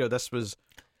wish, you know, this was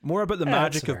more about the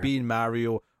magic of being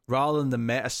Mario rather than the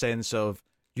meta sense of,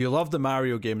 you love the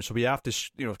Mario game, so we have to,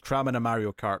 cram in a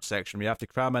Mario Kart section. We have to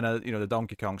cram in the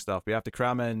Donkey Kong stuff. We have to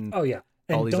cram in. Oh yeah,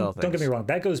 and all these other things. Don't get me wrong.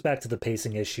 That goes back to the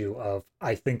pacing issue of,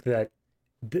 I think that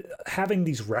having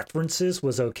these references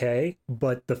was okay,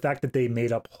 but the fact that they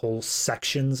made up whole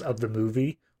sections of the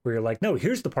movie where you're like, no,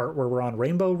 here's the part where we're on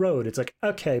Rainbow Road. It's like,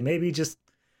 okay, maybe just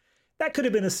that could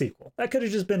have been a sequel. That could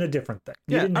have just been a different thing.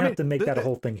 You didn't have to make that a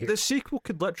whole thing here. The sequel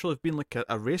could literally have been like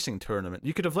a racing tournament.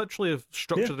 You could have literally have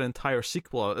structured an entire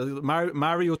sequel.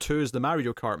 Mario 2 is the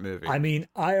Mario Kart movie. I mean,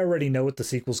 I already know what the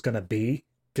sequel's going to be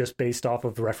just based off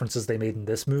of the references they made in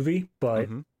this movie, but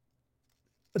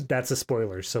that's a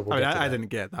spoiler, so we'll I didn't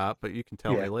get that, but you can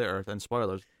tell me later in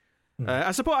spoilers.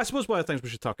 I suppose one of the things we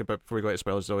should talk about before we go into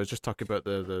spoilers, though, is just talk about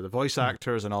the voice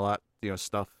actors and all that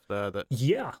stuff that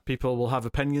people will have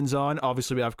opinions on.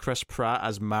 Obviously, we have Chris Pratt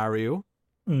as Mario.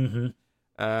 He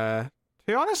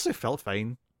honestly felt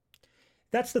fine.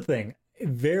 That's the thing.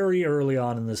 Very early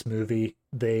on in this movie,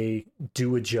 they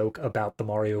do a joke about the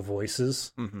Mario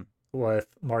voices, with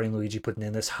Mario and Luigi putting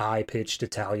in this high-pitched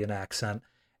Italian accent,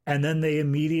 and then they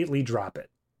immediately drop it.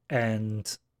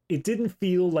 And it didn't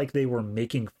feel like they were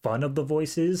making fun of the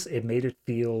voices. It made it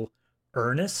feel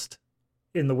earnest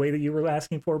in the way that you were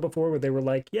asking for before, where they were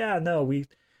like, yeah, no, we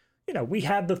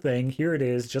had the thing, here it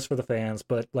is, just for the fans,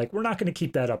 but like, we're not going to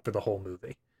keep that up for the whole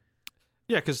movie.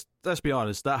 Yeah, because let's be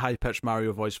honest, that high-pitched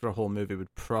Mario voice for a whole movie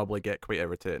would probably get quite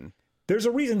irritating. There's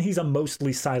a reason he's a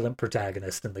mostly silent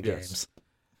protagonist in the games.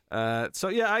 So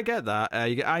yeah, I get that.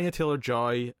 You get Anya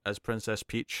Taylor-Joy as Princess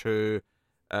Peach, who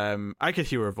I could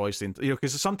hear her voice,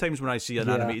 because sometimes when I see an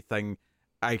animated thing,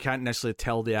 I can't necessarily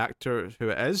tell the actor who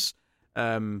it is.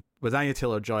 With Anya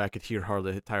Taylor-Joy, I could hear her the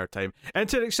entire time. And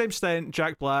to the same extent,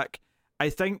 Jack Black, I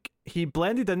think he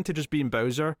blended into just being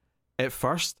Bowser at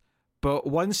first, but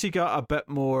once he got a bit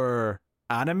more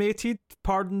animated,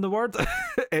 pardon the word,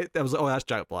 I was like, oh, that's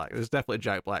Jack Black. There's definitely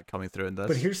Jack Black coming through in this.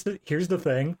 But here's the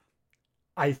thing.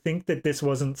 I think that this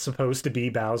wasn't supposed to be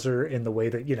Bowser in the way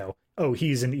that,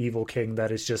 he's an evil king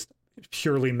that is just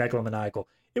purely megalomaniacal.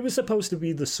 It was supposed to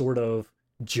be the sort of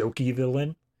jokey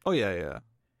villain. Oh, yeah.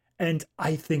 And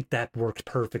I think that worked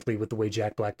perfectly with the way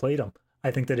Jack Black played him.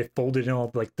 I think that it folded in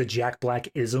all like the Jack Black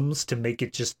isms to make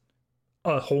it just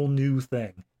a whole new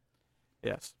thing.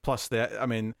 Yes. Plus, do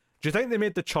you think they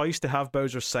made the choice to have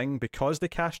Bowser sing because they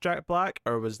cast Jack Black,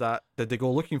 or did they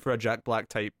go looking for a Jack Black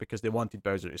type because they wanted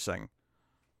Bowser to sing?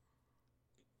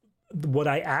 What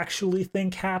I actually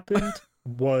think happened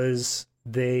was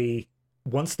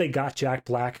once they got Jack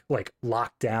Black like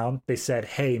locked down, they said,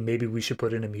 hey, maybe we should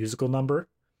put in a musical number.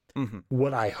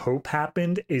 What I hope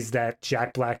happened is that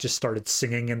Jack Black just started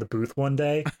singing in the booth one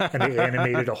day and they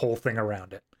animated a whole thing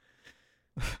around it.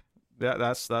 Yeah,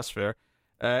 that's fair.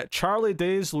 Charlie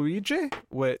Day's Luigi,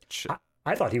 which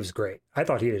I thought he was great. I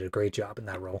thought he did a great job in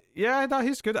that role. Yeah, I thought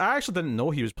he's good. I actually didn't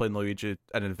know he was playing Luigi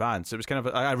in advance. It was kind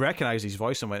of I recognized his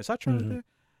voice and went, is that Charlie Day?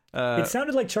 It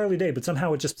sounded like Charlie Day, but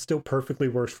somehow it just still perfectly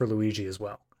works for Luigi as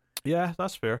well. Yeah,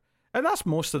 that's fair. And that's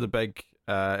most of the big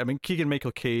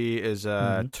Keegan-Michael Key is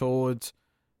Toad.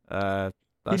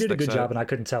 He did a good job, and I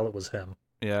couldn't tell it was him.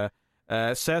 Yeah.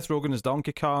 Seth Rogen is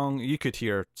Donkey Kong. You could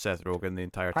hear Seth Rogen the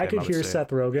entire time. I could hear Seth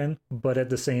Rogen, but at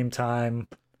the same time,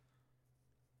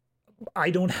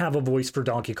 I don't have a voice for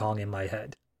Donkey Kong in my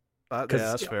head.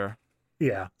 That's fair.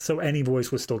 Yeah, so any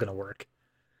voice was still going to work.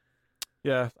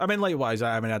 Yeah, likewise,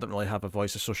 I don't really have a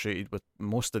voice associated with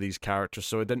most of these characters,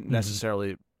 so it didn't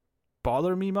necessarily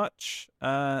bother me much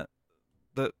that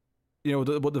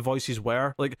what the voices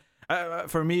were. Like,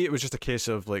 for me, it was just a case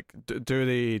of like, do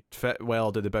they fit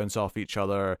well? Do they bounce off each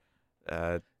other?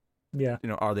 Are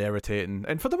they irritating?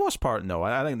 And for the most part, no.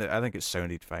 I think it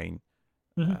sounded fine.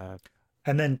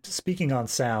 And then speaking on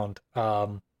sound,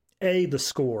 A, the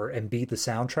score, and B, the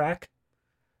soundtrack.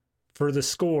 For the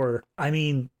score,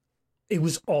 it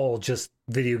was all just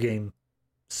video game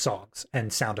songs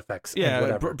and sound effects. Yeah, and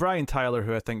whatever. Brian Tyler,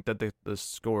 who I think did the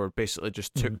score, basically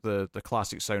just took the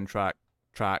classic soundtrack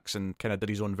tracks and kind of did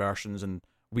his own versions and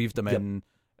weaved them in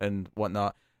and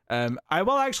whatnot. I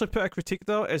will actually put a critique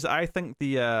though, is I think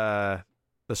the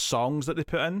songs that they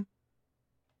put in.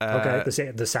 Okay,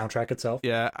 the soundtrack itself.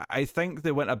 Yeah, I think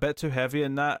they went a bit too heavy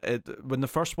in that. When the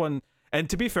first one, and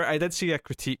to be fair, I did see a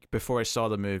critique before I saw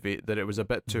the movie that it was a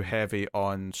bit too heavy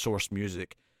on source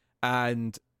music,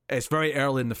 and it's very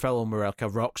early in the film where like a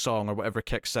rock song or whatever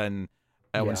kicks in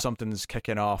when something's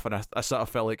kicking off, and I sort of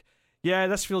felt like, yeah,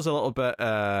 this feels a little bit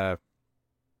like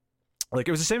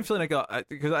it was the same feeling I got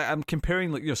because I'm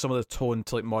comparing like some of the tone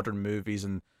to like modern movies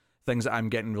and things that I'm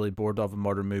getting really bored of in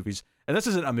modern movies. And this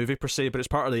isn't a movie per se, but it's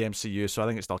part of the MCU, so I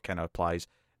think it still kind of applies.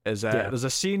 There's a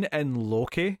scene in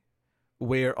Loki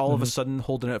where all of a sudden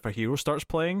Holding Out for Hero starts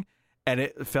playing, and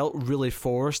it felt really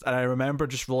forced. And I remember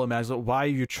just rolling my eyes like, why are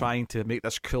you trying to make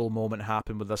this cool moment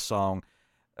happen with this song?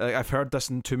 I've heard this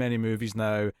in too many movies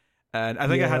now, and I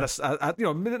think I had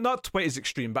not quite as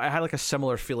extreme, but I had like a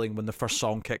similar feeling when the first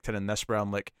song kicked in this, where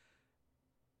I'm like,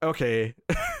 okay.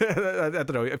 I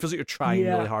don't know. It feels like you're trying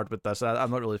Yeah. really hard with this.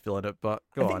 I'm not really feeling it, but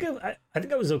go on. I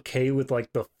think I was okay with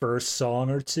like the first song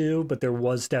or two, but there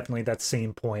was definitely that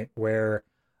same point where,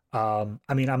 I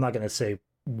mean, I'm not gonna say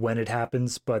when it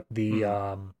happens, but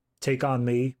the "Take on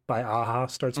Me" by Aha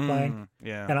starts playing,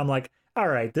 Yeah. and I'm like, all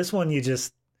right, this one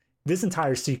this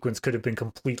entire sequence could have been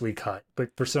completely cut, but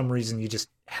for some reason you just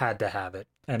had to have it,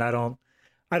 and I don't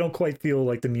quite feel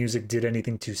like the music did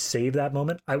anything to save that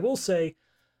moment. I will say,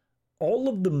 all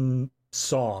of the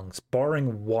songs,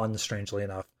 barring one, strangely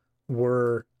enough,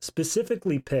 were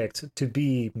specifically picked to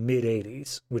be mid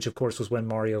 80s, which of course was when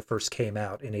Mario first came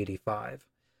out in 85.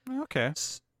 Okay.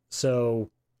 So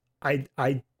I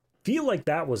feel like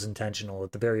that was intentional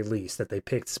at the very least, that they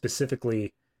picked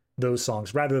specifically those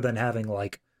songs rather than having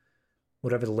like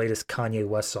whatever the latest Kanye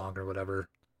West song or whatever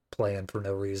playing for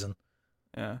no reason.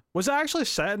 Yeah. Was it actually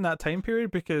set in that time period?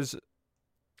 Because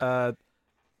I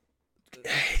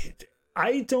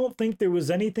don't think there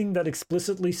was anything that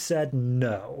explicitly said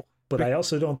no, but I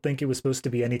also don't think it was supposed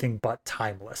to be anything but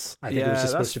timeless. I think it was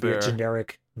just supposed to be a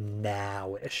generic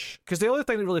now-ish. Because the only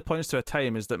thing that really points to a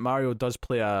time is that Mario does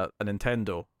play a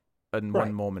Nintendo in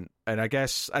one moment, and I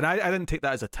guess, and I didn't take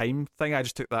that as a time thing. I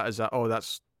just took that as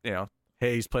that's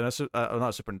hey, he's playing not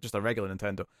a Super, just a regular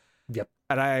Nintendo. Yep.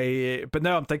 And but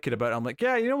now I'm thinking about it, I'm like,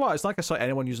 yeah, you know what? It's not like I saw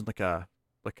anyone using like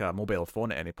a mobile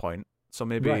phone at any point. So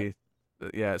maybe,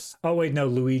 yes. Oh wait, no,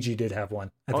 Luigi did have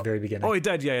one at the very beginning. Oh, he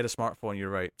did. Yeah, he had a smartphone. You're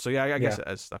right. So yeah, I guess it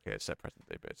is. Okay, it's set present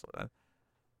day basically then.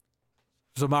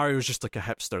 So Mario's just like a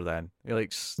hipster then. He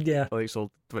likes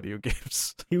old video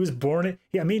games. He was born.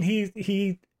 I mean,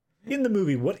 he in the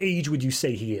movie, what age would you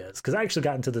say he is? Because I actually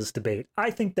got into this debate.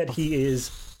 I think that he is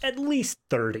at least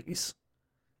 30s.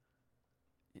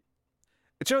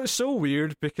 It's so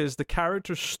weird because the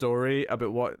character's story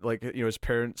about what, like, his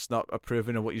parents not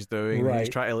approving of what he's doing, and he's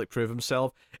trying to like prove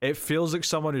himself. It feels like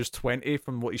someone who's 20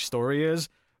 from what his story is,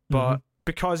 but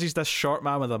because he's this short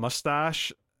man with a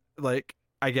mustache, like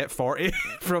I get 40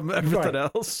 from everything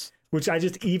else. Which I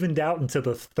just evened out into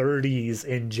the 30s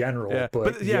in general. Yeah.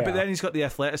 But then he's got the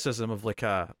athleticism of like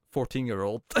a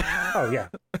 14-year-old. Oh yeah.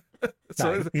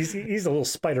 So he's a little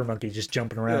spider monkey just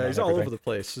jumping around. Yeah, he's all over the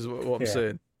place. Is what I'm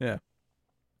saying. Yeah.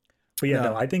 But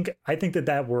no, I think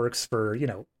that works for,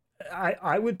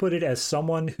 I would put it as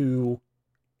someone who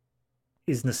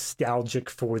is nostalgic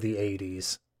for the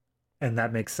 80s, and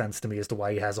that makes sense to me as to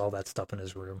why he has all that stuff in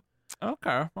his room.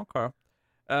 Okay.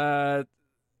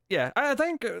 Yeah, I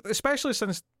think especially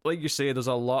since, like you say, there's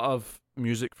a lot of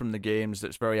music from the games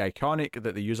that's very iconic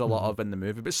that they use a lot of in the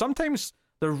movie, but sometimes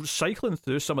they're cycling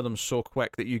through some of them so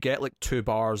quick that you get like 2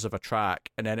 bars of a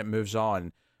track and then it moves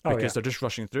on because they're just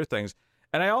rushing through things.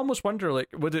 And I almost wonder, like,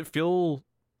 would it feel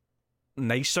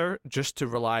nicer just to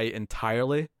rely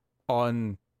entirely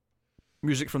on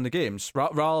music from the games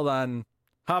rather than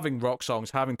having rock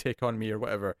songs, having Take On Me or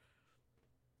whatever?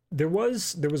 There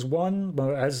was one,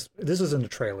 as this is in the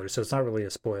trailer, so it's not really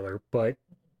a spoiler, but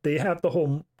they have the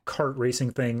whole kart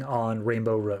racing thing on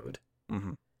Rainbow Road.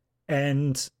 Mm-hmm.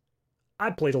 And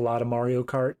I played a lot of Mario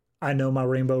Kart. I know my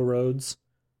Rainbow Roads.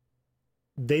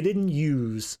 They didn't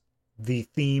use the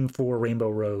theme for Rainbow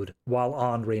Road while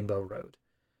on Rainbow Road.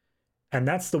 And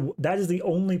that is the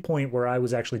only point where I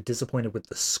was actually disappointed with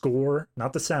the score,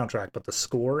 not the soundtrack, but the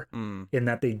score, in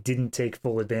that they didn't take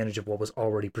full advantage of what was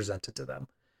already presented to them.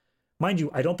 Mind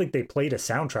you, I don't think they played a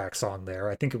soundtrack song there.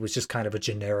 I think it was just kind of a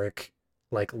generic,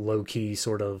 like, low-key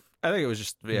sort of I think it was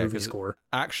just movie score.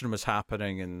 Action was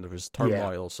happening and there was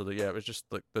turmoil, so that it was just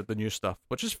like the new stuff,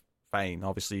 which is fine.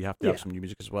 Obviously, you have to have some new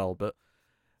music as well, but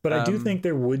I do think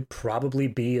there would probably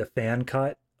be a fan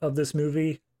cut of this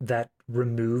movie that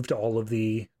removed all of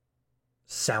the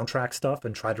soundtrack stuff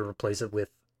and tried to replace it with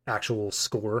actual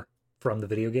score from the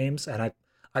video games, and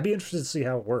I'd be interested to see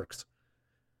how it works.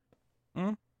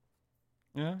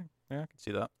 Yeah, I can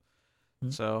see that.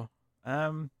 So,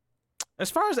 as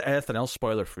far as anything else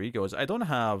spoiler free goes, I don't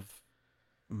have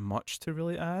much to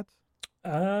really add.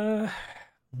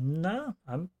 No,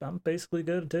 I'm basically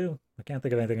good too. I can't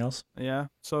think of anything else. Yeah.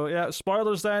 So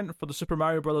spoilers then for the Super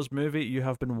Mario Brothers movie. You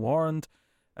have been warned.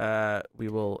 We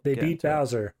will. They beat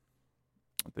Bowser.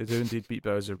 They do indeed beat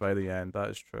Bowser by the end. That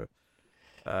is true.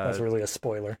 That's really a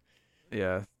spoiler.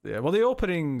 Yeah. Well, the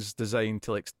opening's designed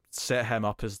to like set him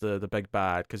up as the big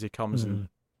bad because he comes and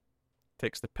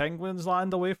takes the penguins'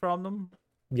 land away from them.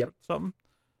 Yep. Something.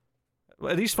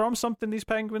 Are these from something? These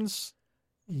penguins?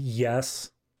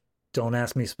 Yes. Don't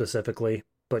ask me specifically,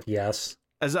 but yes.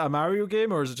 Is it a Mario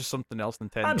game or is it just something else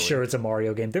Nintendo? I'm sure it's a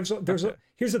Mario game. Here's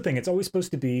the thing. It's always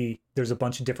supposed to be, there's a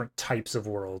bunch of different types of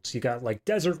worlds. You got like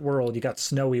Desert World, you got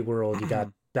Snowy World, you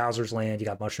got Bowser's Land, you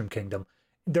got Mushroom Kingdom.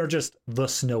 They're just the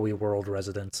snowy world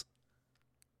residents.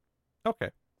 Okay.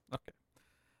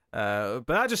 But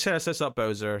that just sets up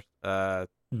Bowser,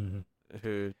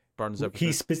 who burns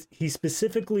everything. He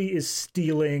specifically is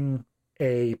stealing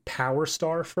a power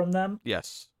star from them.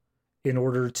 Yes. In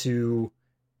order to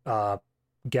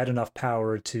get enough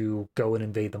power to go and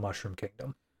invade the Mushroom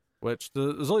Kingdom. Which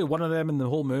there's only one of them in the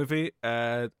whole movie.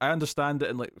 I understand that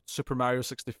in like Super Mario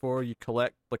 64, you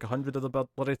collect like 100 of the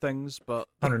bloody things, but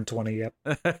 120, yep.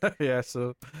 Yeah.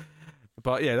 So,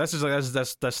 but yeah, this is like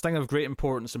this thing of great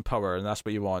importance and power, and that's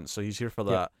what you want. So he's here for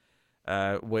that.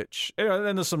 Yep. Which and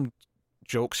then there's some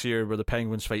jokes here where the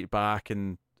penguins fight back,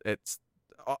 and it's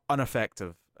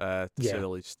ineffective to say the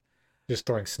least. Just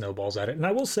throwing snowballs at it. And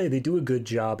I will say they do a good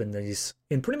job in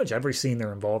pretty much every scene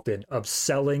they're involved in, of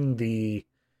selling the,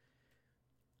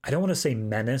 I don't want to say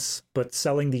menace, but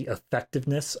selling the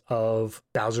effectiveness of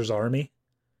Bowser's army.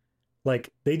 Like,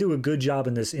 they do a good job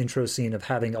in this intro scene of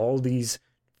having all these,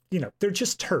 they're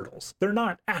just turtles. They're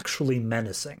not actually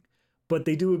menacing, but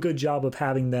they do a good job of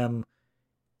having them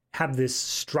have this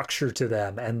structure to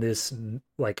them and this,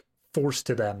 like, force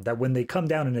to them that when they come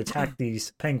down and attack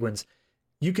these penguins,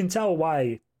 you can tell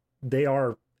why they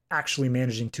are actually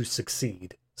managing to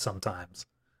succeed sometimes.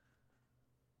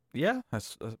 Yeah,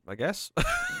 I guess.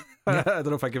 I don't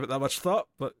know if I give it that much thought,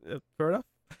 but fair enough.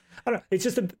 I don't know. It's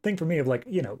just a thing for me of like,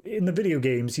 in the video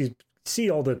games, you see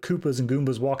all the Koopas and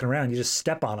Goombas walking around, you just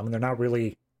step on them and they're not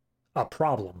really a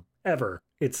problem ever.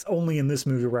 It's only in this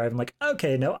movie where I'm like,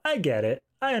 okay, no, I get it.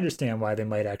 I understand why they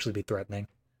might actually be threatening.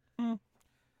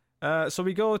 So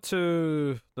we go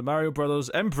to the Mario Brothers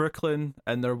in Brooklyn,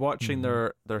 and they're watching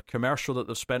their commercial that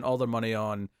they've spent all their money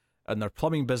on, and their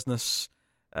plumbing business.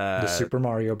 The Super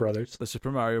Mario Brothers. The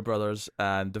Super Mario Brothers,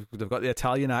 and they've got the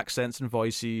Italian accents and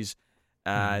voices,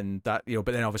 and that but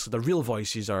then obviously the real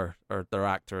voices are their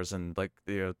actors, and like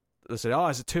they say, oh,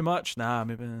 is it too much? Nah,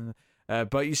 maybe.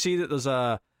 But you see that there's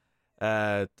a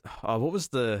what was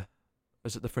it the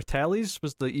Fratellis?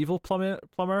 Was the evil plumber?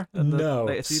 In the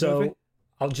no, so. Movie?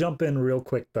 I'll jump in real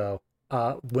quick though.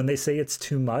 When they say it's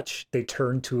too much, they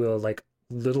turn to a like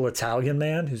little Italian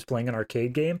man who's playing an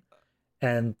arcade game,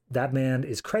 and that man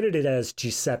is credited as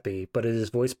Giuseppe, but it is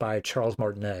voiced by Charles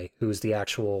Martinet, who is the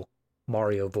actual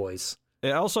Mario voice.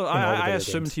 Yeah, also, I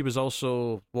assumed he was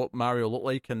also what Mario looked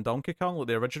like in Donkey Kong, like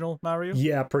the original Mario.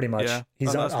 Yeah, pretty much. Yeah.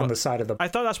 He's on the side of the... I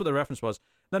thought that's what the reference was.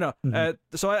 No.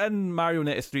 So in Mario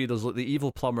 93, there's like the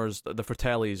evil plumbers, the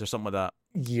Fratellis or something like that.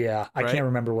 Yeah, I can't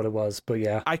remember what it was, but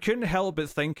yeah. I couldn't help but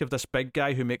think of this big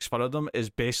guy who makes fun of them as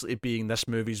basically being this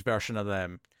movie's version of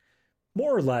them.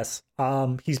 More or less.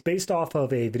 He's based off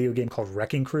of a video game called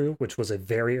Wrecking Crew, which was a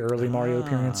very early Mario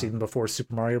appearance, even before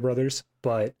Super Mario Brothers.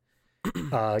 But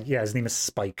his name is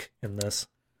Spike in this.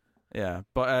 Yeah,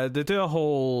 but they do a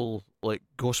whole like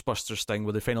Ghostbusters thing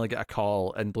where they finally get a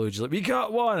call and Luigi's like, "We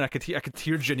got one!" And I could hear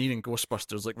Janine and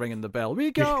Ghostbusters like ringing the bell.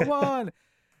 "We got one!"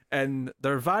 And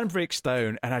their van breaks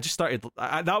down, and I just started.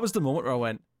 That was the moment where I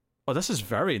went, "Oh, this is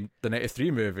very the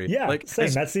 93 movie." Yeah, like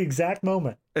same. That's the exact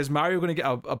moment. Is Mario going to get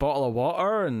a bottle of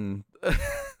water and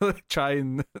try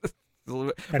and?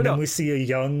 And then we see a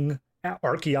young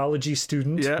archaeology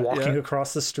student walking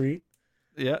across the street.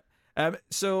 Yeah.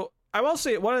 So I will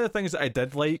say one of the things that I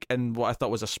did like, and what I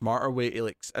thought was a smarter way to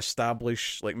like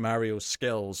establish like Mario's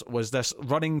skills, was this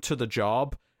running to the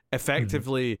job.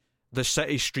 Effectively, the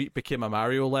city street became a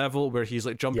Mario level where he's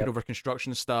like jumping over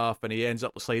construction stuff, and he ends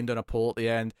up sliding down a pole at the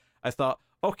end. I thought,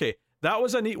 okay, that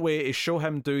was a neat way to show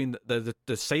him doing the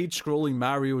side-scrolling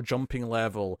Mario jumping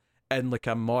level in like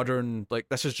a modern, like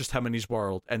this is just him in his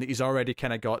world, and he's already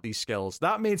kind of got these skills.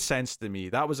 That made sense to me.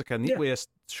 That was like a neat way of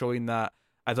showing that.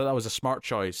 I thought that was a smart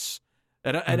choice.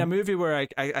 In a movie where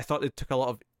I thought they took a lot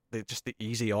of just the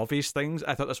easy, obvious things,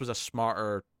 I thought this was a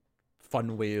smarter,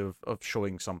 fun way of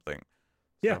showing something.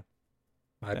 Yeah.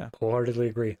 So, I wholeheartedly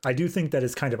agree. I do think that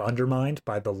it's kind of undermined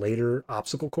by the later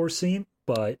obstacle course scene,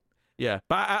 but... Yeah,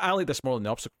 but I like this more than the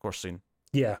obstacle course scene.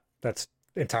 Yeah, that's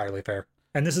entirely fair.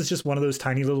 And this is just one of those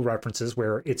tiny little references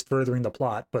where it's furthering the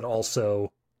plot, but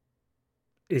also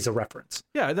is a reference.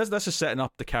 Yeah, this is setting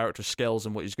up the character's skills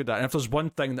and what he's good at. And if there's one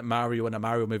thing that Mario in a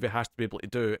Mario movie has to be able to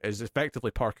do, is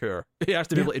effectively parkour. He has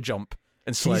to be able to jump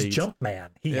and slide. He's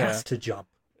Jumpman. He has to jump.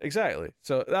 Exactly.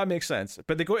 So that makes sense.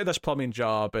 But they go to this plumbing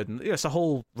job, and it's a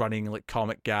whole running like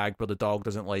comic gag where the dog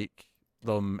doesn't like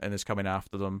them and is coming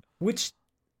after them. Which,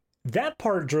 that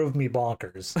part drove me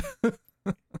bonkers.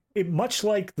 Much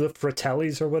like the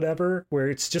Fratellis or whatever, where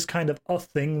it's just kind of a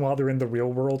thing while they're in the real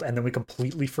world and then we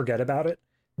completely forget about it.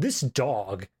 This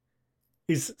dog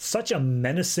is such a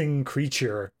menacing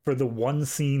creature for the one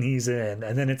scene he's in,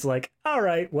 and then it's like, all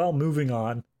right, well, moving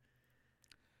on.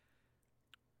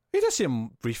 You just see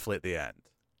him briefly at the end.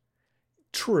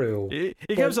 True.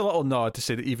 He gives a little nod to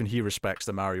say that even he respects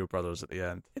the Mario Brothers at the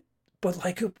end. But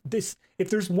like this, if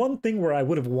there's one thing where I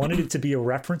would have wanted it to be a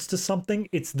reference to something,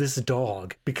 it's this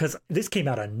dog, because this came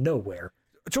out of nowhere.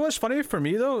 Do you know what's funny for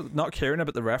me though, not caring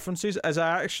about the references, is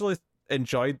I actually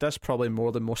enjoyed this probably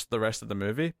more than most of the rest of the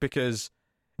movie, because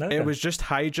it was just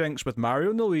hijinks with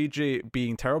Mario and Luigi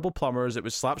being terrible plumbers. It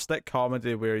was slapstick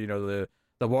comedy where, you know,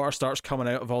 the water starts coming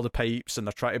out of all the pipes and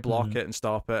they're trying to block it and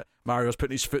stop it. Mario's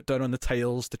putting his foot down on the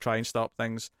tiles to try and stop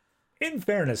things. In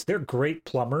fairness, they're great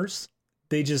plumbers.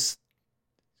 They just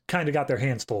kind of got their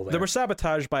hands full there. They were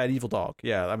sabotaged by an evil dog.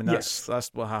 Yeah, I mean, that's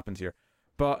what happened here.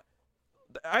 But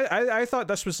I thought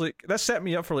this was like, this set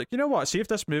me up for like, you know what, see if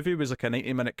this movie was like a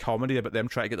 90-minute comedy about them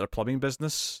trying to get their plumbing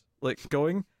business like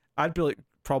going, I'd be like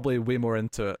probably way more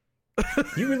into it.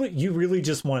 You really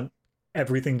just want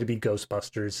everything to be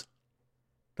Ghostbusters.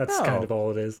 That's kind of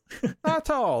all it is. Not at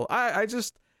all. I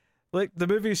just, like, the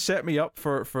movie set me up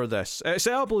for this. It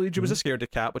set up Luigi was a scaredy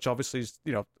cat, which obviously is,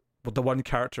 you know, the one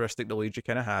characteristic that Luigi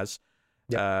kind of has,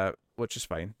 which is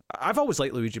fine. I've always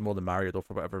liked Luigi more than Mario, though,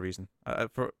 for whatever reason. I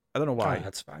don't know why. Oh,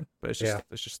 that's fine. But it's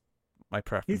just my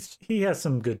preference. He has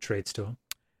some good traits to him.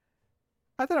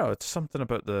 I don't know. It's something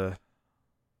about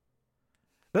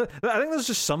I think there's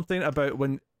just something about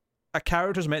when a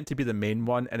character's meant to be the main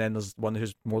one, and then there's one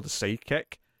who's more the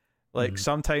sidekick. Like,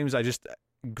 sometimes I just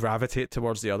gravitate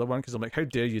towards the other one, because I'm like, how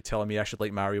dare you tell me I should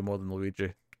like Mario more than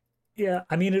Luigi? Yeah,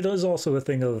 I mean, it is also a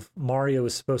thing of Mario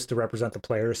is supposed to represent the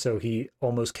player, so he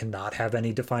almost cannot have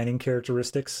any defining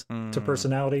characteristics to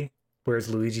personality,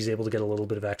 whereas Luigi's able to get a little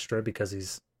bit of extra because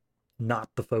he's not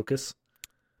the focus.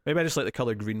 Maybe I just like the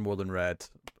color green more than red.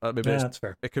 Maybe that's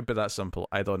fair. It could be that simple.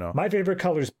 I don't know. My favorite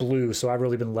color is blue, so I've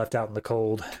really been left out in the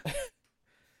cold.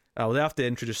 Well, they have to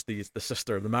introduce the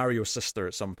sister, the Mario sister,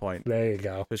 at some point. There you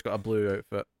go. Who's got a blue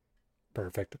outfit.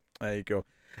 Perfect. There you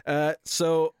go.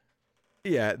 So,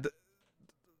 yeah,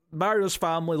 Mario's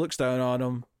family looks down on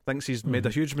him, thinks he's made a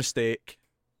huge mistake.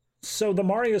 So the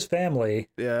Mario's family,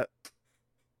 yeah,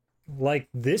 like,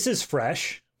 this is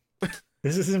fresh.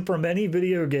 This isn't from any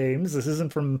video games. This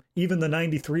isn't from even the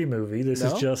 93 movie. This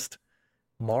is just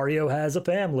Mario has a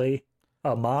family.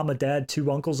 A mom, a dad,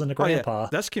 2 uncles, and a grandpa. Oh, yeah.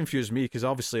 This confused me because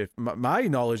obviously my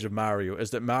knowledge of Mario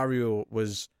is that Mario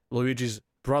was Luigi's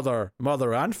brother,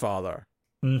 mother, and father.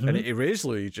 And he raised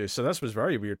Luigi. So this was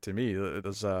very weird to me.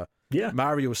 There's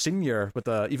Mario Sr. with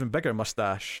an even bigger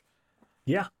mustache.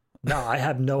 Yeah. No, I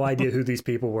have no idea who these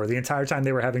people were. The entire time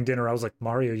they were having dinner, I was like,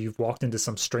 Mario, you've walked into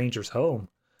some stranger's home.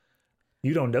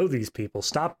 You don't know these people.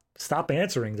 Stop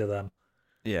answering to them.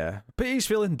 Yeah. But he's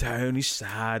feeling down. He's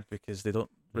sad because they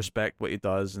don't respect what he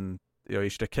does, and you know, he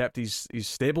should have kept his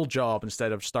stable job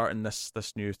instead of starting this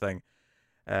new thing.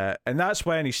 And that's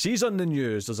when he sees on the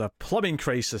news there's a plumbing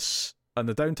crisis on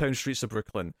the downtown streets of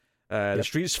Brooklyn. The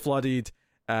streets flooded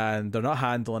and they're not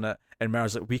handling it, and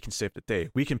Mario's like, we can save the day,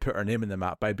 we can put our name in the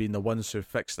map by being the ones who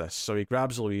fix this. So he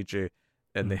grabs Luigi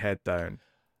and they head down.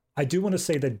 I do want to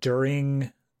say that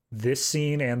during this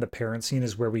scene and the parent scene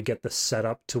is where we get the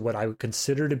setup to what I would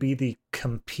consider to be the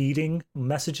competing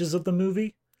messages of the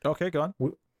movie. Okay, go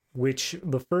on. Which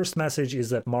the first message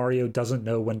is that Mario doesn't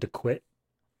know when to quit,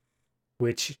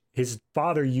 which his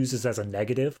father uses as a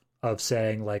negative of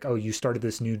saying like, oh, you started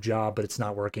this new job, but it's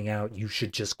not working out. You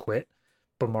should just quit.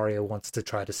 But Mario wants to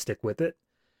try to stick with it.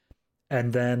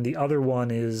 And then the other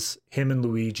one is him and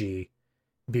Luigi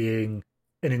being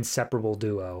an inseparable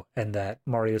duo, and that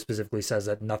Mario specifically says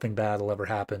that nothing bad will ever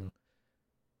happen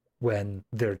when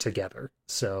they're together.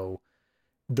 So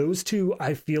those two,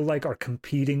 I feel like, are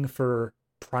competing for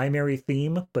primary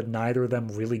theme, but neither of them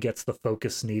really gets the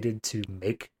focus needed to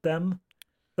make them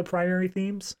the primary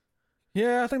themes.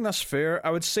 Yeah, I think that's fair. I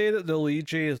would say that the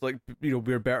Luigi is like, you know,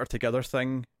 we're better together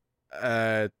thing.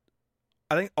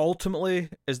 I think ultimately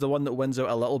is the one that wins out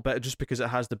a little bit, just because it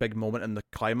has the big moment in the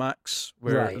climax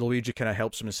where Luigi kind of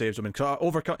helps him and saves him. And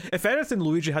if anything,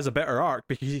 Luigi has a better arc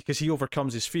because he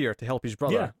overcomes his fear to help his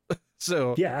brother. Yeah.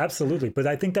 So yeah, absolutely. But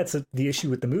I think that's the issue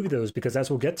with the movie, though, is because as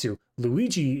we'll get to,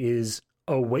 Luigi is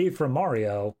away from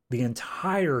Mario the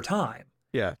entire time.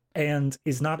 Yeah. And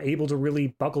is not able to really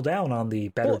buckle down on the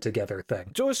better together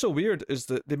thing. Joe, is so weird is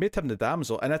that they made him the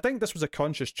damsel, and I think this was a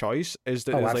conscious choice. Is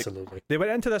that absolutely. Like, they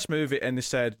went into this movie and they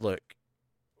said, look,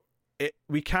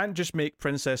 we can't just make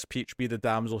Princess Peach be the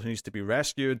damsel who needs to be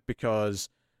rescued because,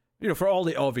 you know, for all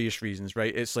the obvious reasons,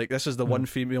 right? It's like, this is the one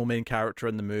female main character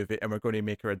in the movie and we're going to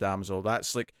make her a damsel.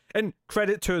 That's like, and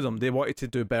credit to them, they wanted to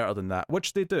do better than that,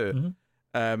 which they do.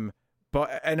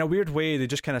 But in a weird way, they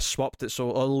just kind of swapped it.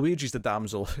 So Luigi's the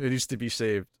damsel who needs to be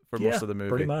saved for most of the movie.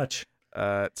 Pretty much.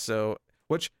 So,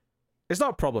 which it's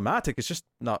not problematic. It's just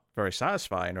not very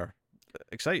satisfying or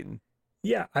exciting.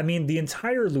 Yeah, I mean, the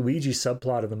entire Luigi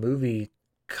subplot of the movie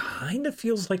kind of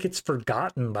feels like it's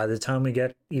forgotten by the time we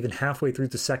get even halfway through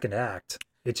the second act.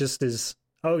 It just is,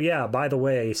 oh yeah, by the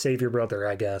way, save your brother,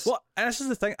 I guess. Well, and this is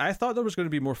the thing. I thought there was going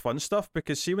to be more fun stuff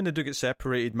because see when they do get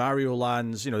separated, Mario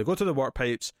lands, they go to the warp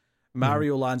pipes,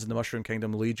 Mario lands in the Mushroom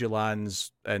Kingdom, Luigi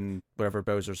lands in wherever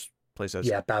Bowser's place is.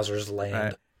 Yeah, Bowser's land.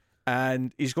 Right.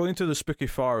 And he's going to the spooky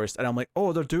forest, and I'm like,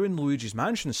 oh, they're doing Luigi's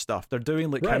Mansion stuff. They're doing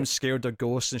like him scared of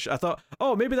ghosts and shit. I thought,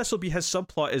 oh, maybe this will be his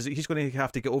subplot, is that he's going to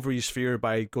have to get over his fear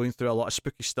by going through a lot of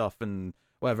spooky stuff and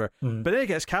whatever. But then he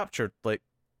gets captured, like,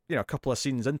 a couple of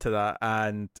scenes into that,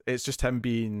 and it's just him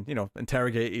being,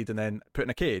 interrogated and then put in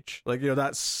a cage. Like,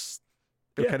 that's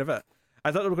kind of it.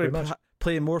 I thought they were going to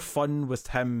play more fun with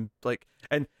him, like,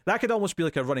 and that could almost be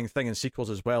like a running thing in sequels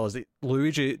as well, is that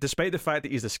Luigi, despite the fact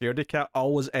that he's the scaredy cat,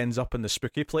 always ends up in the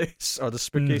spooky place or the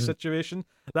spooky situation.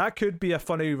 That could be a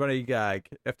funny running gag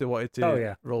if they wanted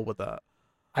to roll with that.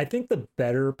 I think the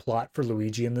better plot for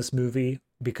Luigi in this movie,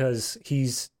 because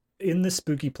he's in the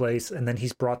spooky place and then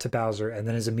he's brought to Bowser and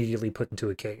then is immediately put into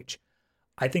a cage.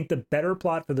 I think the better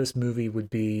plot for this movie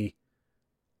would be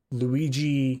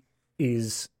Luigi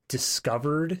is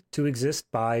discovered to exist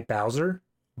by Bowser,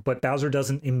 but Bowser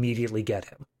doesn't immediately get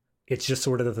him. It's just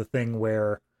sort of the thing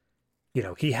where,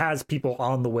 he has people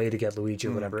on the way to get Luigi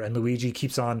or whatever, and Luigi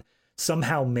keeps on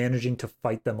somehow managing to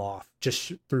fight them off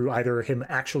just through either him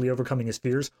actually overcoming his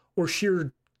fears or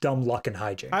sheer dumb luck and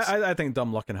hijinks. I think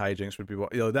dumb luck and hijinks would be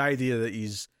what, the idea that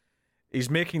he's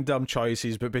making dumb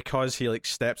choices, but because he like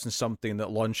steps in something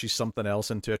that launches something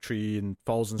else into a tree and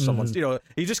falls in someone's,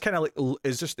 he just kind of like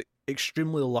is just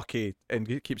extremely lucky and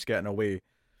he keeps getting away.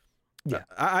 Yeah,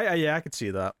 I could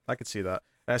see that.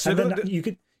 So and then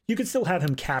you could still have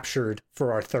him captured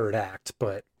for our third act,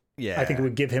 but I think it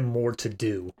would give him more to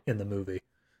do in the movie.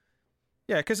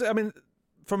 Yeah, because I mean,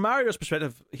 from Mario's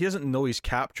perspective, he doesn't know he's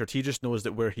captured. He just knows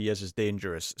that where he is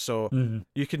dangerous. So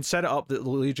you can set it up that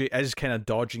Luigi is kind of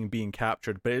dodging being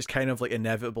captured, but it's kind of like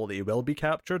inevitable that he will be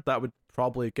captured. That would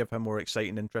probably give him more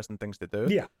exciting, interesting things to do.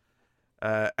 Yeah.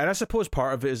 And I suppose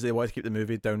part of it is they want to keep the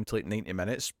movie down to like 90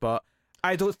 minutes, but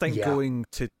I don't think going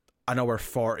to an hour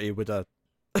 40 would have...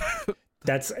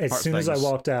 That's as soon as I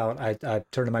walked out, I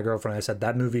turned to my girlfriend and I said,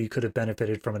 that movie could have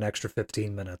benefited from an extra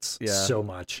 15 minutes. Yeah. So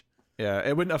much. Yeah,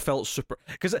 it wouldn't have felt super...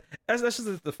 Because this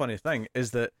is the funny thing, is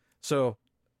that... So,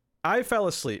 I fell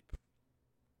asleep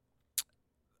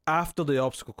after the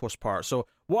obstacle course part. So,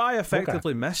 what I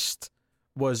effectively missed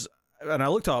was... And I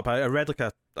looked up, I read like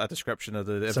a description of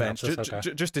the events,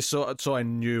 just so I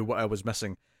knew what I was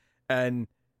missing. And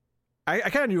I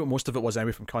kind of knew what most of it was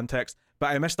anyway from context, but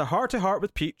I missed a heart-to-heart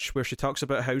with Peach, where she talks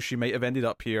about how she might have ended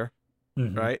up here,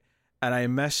 right? And I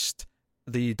missed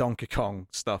the Donkey Kong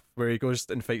stuff where he goes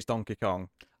and fights Donkey Kong.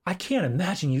 I can't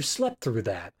imagine you slept through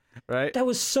that. Right? That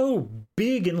was so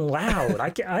big and loud. I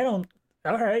don't.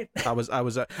 All right.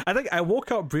 I think I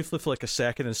woke up briefly for like a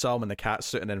second and saw him in the cat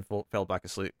suit and then fell back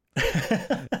asleep.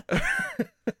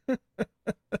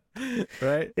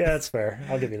 Right? Yeah, that's fair.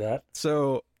 I'll give you that.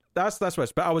 So that's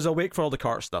what. But I was awake for all the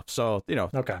cart stuff. So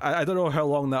Okay. I don't know how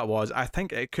long that was. I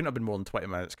think it couldn't have been more than 20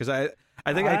 minutes because I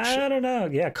don't know.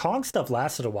 Yeah, Kong stuff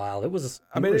lasted a while. It was.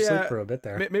 I mean, asleep for a bit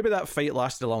there. Maybe that fight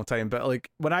lasted a long time, but like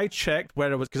when I checked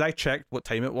where it was, because I checked what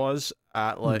time it was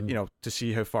at, like to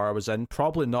see how far I was in.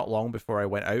 Probably not long before I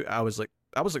went out. I was like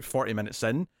 40 minutes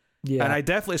in. Yeah. And I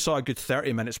definitely saw a good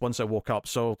 30 minutes once I woke up.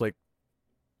 So like,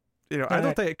 I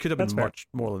don't think it could have been much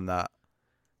more than that.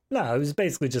 No, it was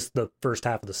basically just the first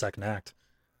half of the second act.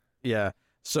 Yeah.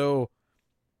 So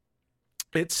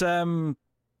it's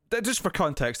just for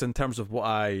context in terms of what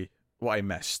I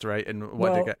missed, right? And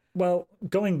what I get. Well,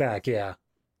 going back, yeah.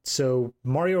 So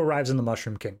Mario arrives in the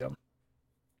Mushroom Kingdom.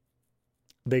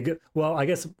 I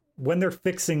guess when they're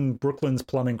fixing Brooklyn's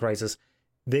plumbing crisis,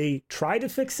 they try to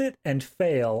fix it and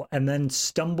fail, and then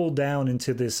stumble down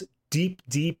into this deep,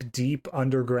 deep, deep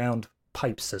underground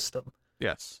pipe system.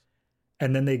 Yes.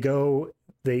 And then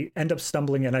they end up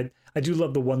stumbling, and I do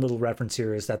love the one little reference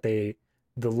here is that the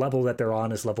level that they're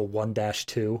on is level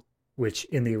 1-2, which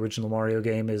in the original Mario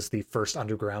game is the first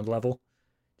underground level.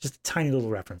 Just a tiny little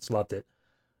reference. Loved it.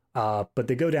 But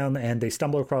they go down and they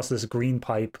stumble across this green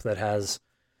pipe that has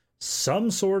some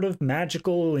sort of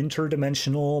magical,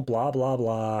 interdimensional, blah, blah,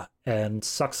 blah, and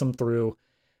sucks them through.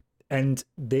 And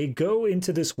they go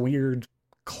into this weird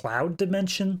cloud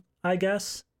dimension, I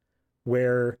guess,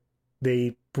 where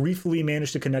they briefly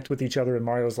manage to connect with each other, and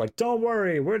Mario's like, don't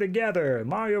worry, we're together.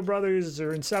 Mario Brothers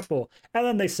are inseparable. And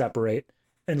then they separate,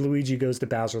 and Luigi goes to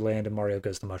Bowser Land, and Mario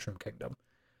goes to Mushroom Kingdom.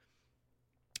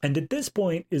 And at this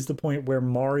point is the point where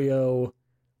Mario,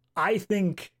 I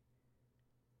think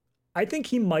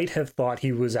he might have thought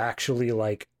he was actually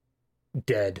like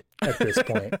dead at this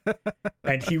point,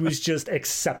 and he was just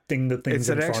accepting the things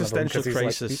in front of him. It's an existential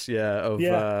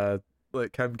crisis,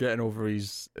 like him getting over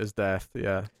his death,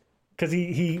 yeah. Because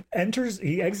he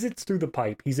exits through the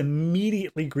pipe. He's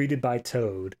immediately greeted by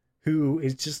Toad, who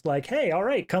is just like, "Hey, all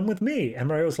right, come with me." And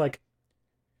Mario's like,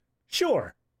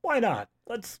 "Sure, why not?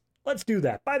 Let's do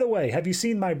that. By the way, have you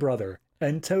seen my brother?"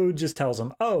 And Toad just tells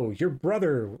him, "Oh, your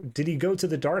brother, did he go to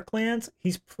the Darklands?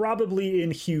 He's probably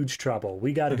in huge trouble.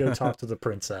 We got to go talk to the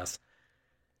princess."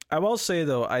 I will say,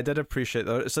 though, I did appreciate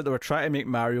that. It's that they were trying to make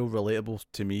Mario relatable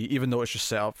to me, even though it's just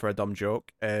set up for a dumb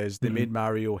joke, is they made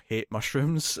Mario hate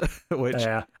mushrooms, which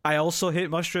I also hate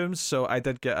mushrooms, so I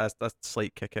did get a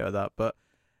slight kick out of that. But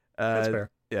that's fair.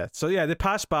 Yeah, so yeah, they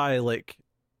pass by like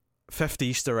 50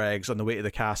 Easter eggs on the way to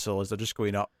the castle as they're just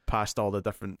going up past all the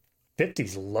different...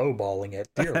 50's lowballing it.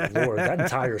 Dear Lord, that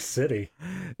entire city.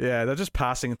 Yeah, they're just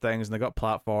passing things, and they got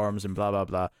platforms and blah, blah,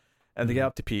 blah. And they get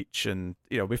up to Peach, and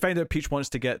we find out Peach wants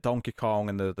to get Donkey Kong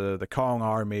and the Kong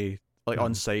army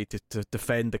on site to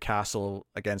defend the castle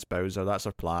against Bowser. That's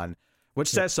her plan, which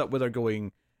sets up where they're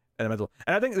going in the middle.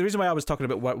 And I think the reason why I was talking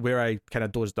about where I kind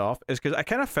of dozed off is because I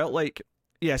kind of felt like,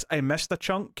 yes, I missed a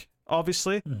chunk,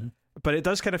 obviously, but it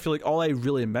does kind of feel like all I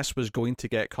really missed was going to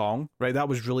get Kong, right? That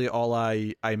was really all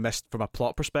I missed from a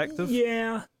plot perspective.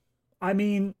 Yeah. I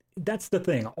mean, that's the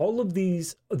thing. All of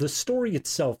these, the story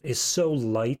itself is so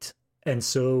light and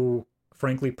so,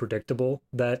 frankly, predictable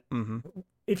that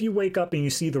if you wake up and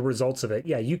you see the results of it,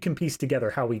 yeah, you can piece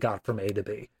together how we got from A to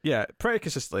B. Yeah, pretty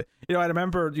consistently. I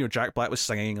remember, Jack Black was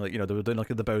singing, like, they were doing like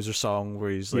the Bowser song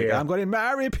where he's like, I'm going to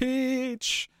marry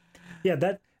Peach. Yeah,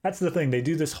 that's the thing. They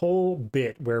do this whole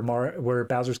bit where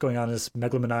Bowser's going on this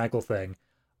megalomaniacal thing.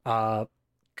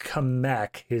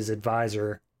 Kamek, his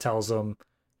advisor, tells him,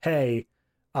 "Hey,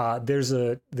 there's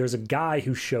a guy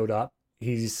who showed up.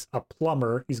 He's a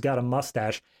plumber. He's got a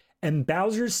mustache." And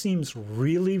Bowser seems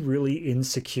really, really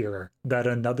insecure that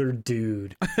another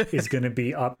dude is going to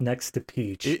be up next to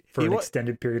Peach for an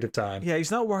extended period of time. Yeah, he's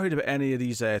not worried about any of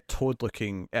these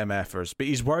toad-looking MFers, but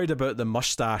he's worried about the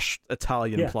mustached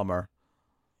Italian plumber.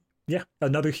 Yeah,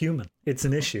 another human. It's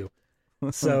an issue.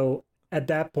 So at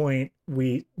that point,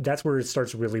 that's where it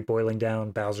starts really boiling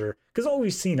down Bowser. Because all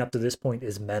we've seen up to this point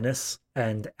is menace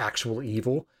and actual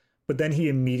evil. But then he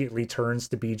immediately turns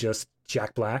to be just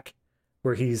Jack Black,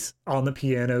 where he's on the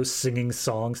piano singing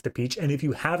songs to Peach. And if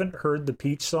you haven't heard the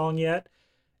Peach song yet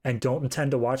and don't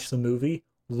intend to watch the movie,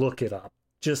 look it up.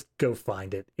 Just go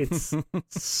find it.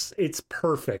 It's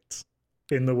perfect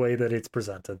in the way that it's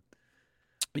presented.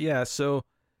 Yeah, so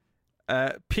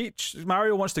Peach,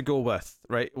 Mario wants to go with,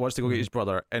 right? Wants to go get his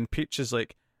brother. And Peach is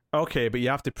like, "Okay, but you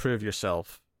have to prove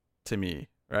yourself to me,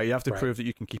 right? You have to prove that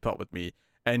you can keep up with me."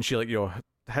 And she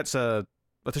hits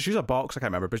she's a box, I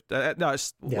can't remember, but no,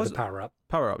 it's the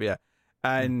power up, yeah.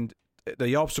 And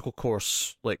the obstacle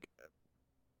course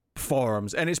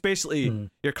forms, and it's basically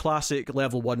your classic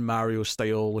level 1 Mario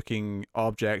style looking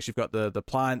objects. You've got the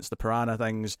plants, the piranha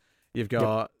things, you've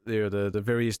got the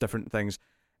various different things,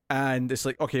 and it's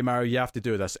like, okay, Mario, you have to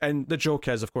do this. And the joke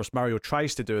is, of course, Mario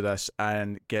tries to do this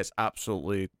and gets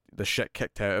absolutely the shit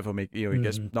kicked out of him. He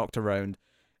gets knocked around,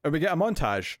 and we get a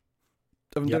montage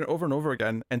of him doing it over and over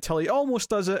again until he almost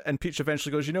does it, and Peach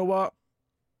eventually goes, "You know what?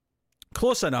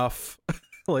 Close enough."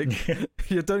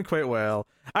 You're doing quite well.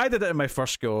 I did it in my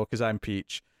first go because I'm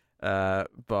Peach,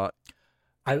 but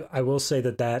I will say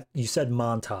that you said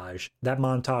montage. That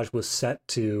montage was set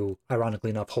to, ironically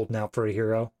enough, "Holding Out for a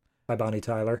Hero" by Bonnie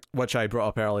Tyler, which I brought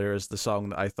up earlier as the song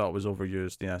that I thought was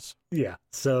overused. Yes. Yeah.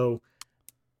 So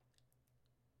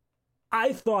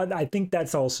I think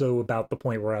that's also about the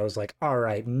point where I was like, all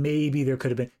right, maybe there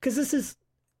could have been, because this is,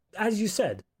 as you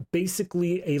said,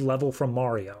 basically a level from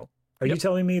Mario. Are you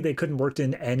telling me they couldn't worked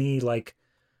in any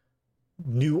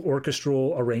new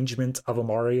orchestral arrangement of a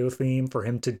Mario theme for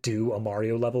him to do a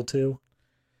Mario level to?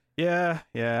 Yeah,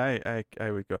 I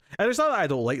would go. And it's not that I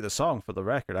don't like the song, for the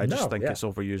record. I just think it's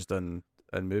overused in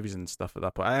movies and stuff at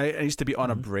that point. I used to be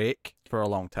on a break for a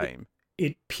long time.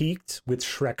 It peaked with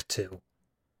Shrek 2.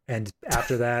 And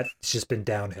after that, it's just been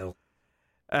downhill.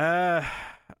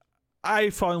 I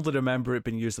fondly remember it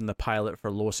being used in the pilot for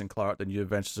Lois and Clark, The New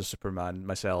Adventures of Superman,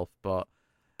 myself, but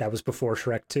that was before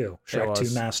Shrek 2. Shrek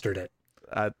 2 mastered it.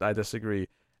 I disagree.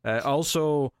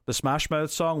 Also, the Smash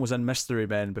Mouth song was in Mystery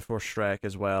Men before Shrek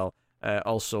as well.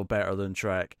 Also better than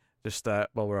Shrek. Just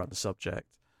while we're on the subject.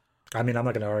 I mean, I'm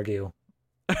not going to argue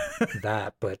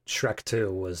that, but Shrek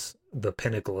 2 was the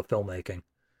pinnacle of filmmaking.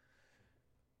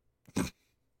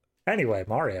 Anyway,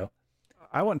 Mario.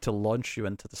 I want to launch you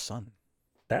into the sun.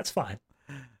 That's fine.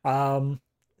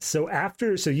 So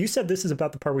you said this is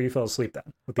about the part where you fell asleep then?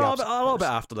 With the A little bit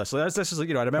after this. Like, this is, I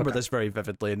remember Okay. this very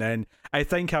vividly, and then I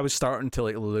think I was starting to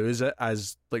like lose it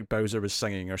as like Bowser was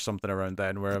singing or something around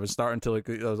then, where I was starting to like,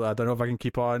 I don't know if I can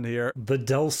keep on here. The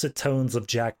dulcet tones of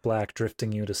Jack Black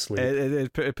drifting you to sleep.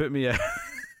 It put me.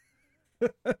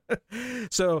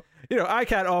 So I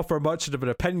can't offer much of an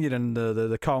opinion on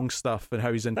the Kong stuff and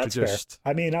how he's That's fair. introduced.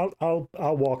 I mean, I'll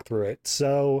walk through it.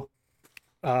 So,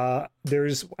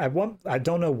 there's I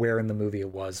don't know where in the movie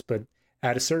it was, but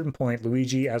at a certain point,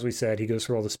 Luigi, as we said, he goes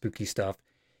through all the spooky stuff.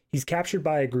 He's captured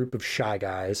by a group of Shy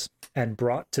Guys and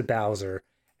brought to Bowser,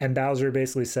 and Bowser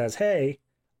basically says, "Hey,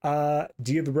 do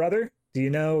you have a brother? Do you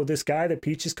know this guy that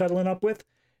Peach is cuddling up with?"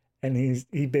 And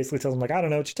he basically tells him, like, "I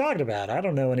don't know what you're talking about. I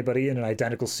don't know anybody in an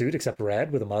identical suit except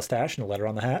red with a mustache and a letter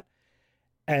on the hat."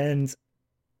 And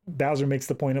Bowser makes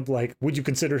the point of, like, "Would you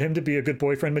consider him to be a good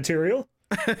boyfriend material?"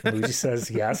 And Luigi says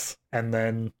yes, and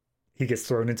then he gets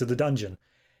thrown into the dungeon.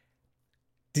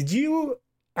 You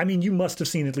must have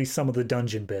seen at least some of the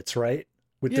dungeon bits, right?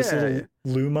 With this little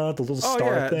Luma, the little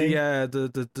star thing.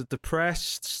 The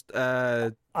depressed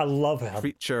I love him.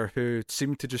 creature who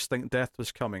seemed to just think death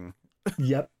was coming.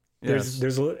 Yep. Yes.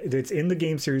 It's in the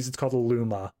game series. It's called a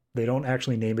Luma. They don't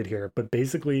actually name it here, but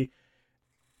basically,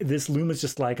 this Luma's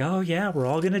just like, "Oh yeah, we're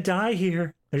all gonna die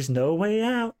here. There's no way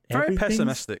out." Very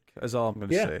pessimistic, is all I'm going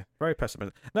to Yeah. say. Very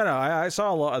pessimistic. No, I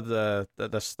saw a lot of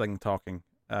this thing talking.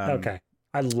 Okay,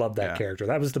 I love that character.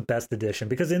 That was the best addition,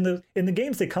 because in the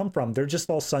games they come from, they're just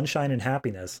all sunshine and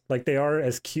happiness. Like, they are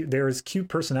as cute. They're as cute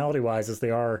personality wise as they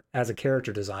are as a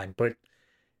character design. But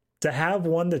to have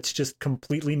one that's just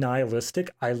completely nihilistic,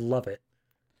 I love it.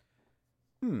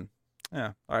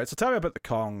 Yeah. All right. So tell me about the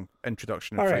Kong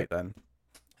introduction and All fight right. then.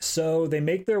 So they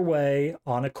make their way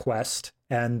on a quest,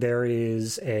 and there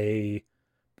is a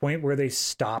point where they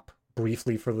stop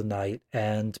briefly for the night,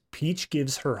 and Peach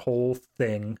gives her whole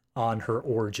thing on her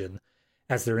origin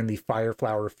as they're in the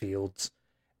Fireflower Fields.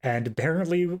 And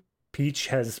apparently Peach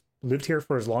has lived here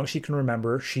for as long as she can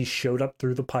remember. She showed up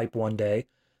through the pipe one day.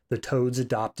 The Toads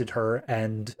adopted her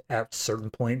and at a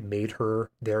certain point made her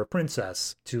their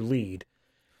princess to lead.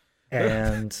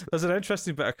 And There's an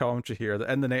interesting bit of commentary here that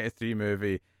in the 93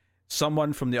 movie,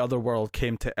 someone from the other world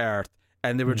came to Earth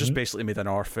and they were just basically made an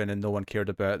orphan and no one cared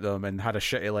about them and had a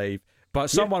shitty life. But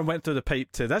someone went through the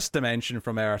pipe to this dimension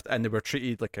from Earth and they were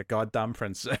treated like a goddamn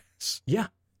princess. yeah,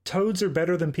 Toads are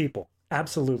better than people.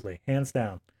 Absolutely. Hands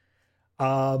down.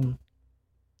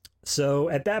 So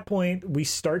at that point, we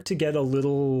start to get a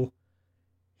little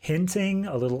hinting,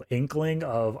 a little inkling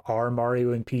of, are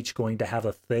Mario and Peach going to have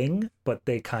a thing, but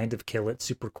they kind of kill it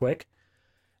super quick.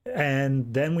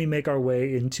 And then we make our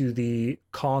way into the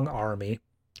Kong army,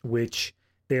 which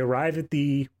they arrive at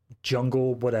the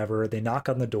jungle, whatever. They knock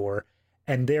on the door,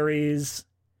 and there is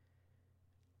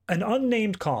an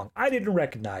unnamed Kong. I didn't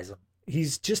recognize him.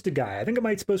 He's just a guy. I think it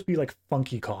might supposed to be like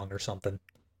Funky Kong or something.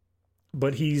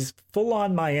 But he's full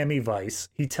on Miami Vice.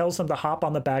 He tells them to hop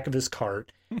on the back of his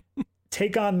cart.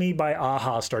 Take on Me by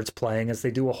Aha starts playing as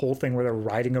they do a whole thing where they're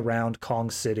riding around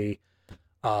Kong City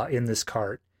in this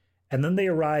cart. And then they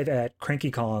arrive at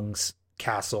Cranky Kong's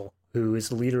castle, who is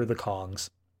the leader of the Kongs.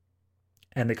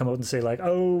 And they come out and say, like,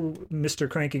 "Oh, Mr.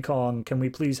 Cranky Kong, can we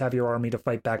please have your army to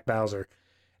fight back Bowser?"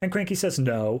 And Cranky says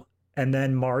no. And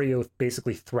then Mario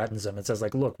basically threatens him and says,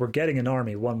 like, "Look, we're getting an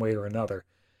army one way or another."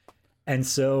 And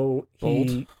so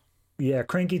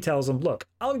Cranky tells him, "Look,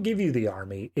 I'll give you the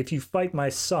army if you fight my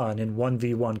son in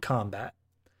 1v1 combat."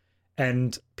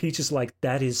 And Peach is like,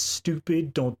 "That is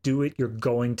stupid. Don't do it. You're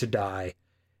going to die."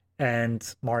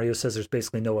 And Mario says there's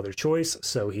basically no other choice,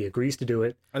 so he agrees to do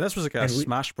it. And this was like a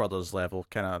Smash Brothers level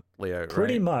kind of layout,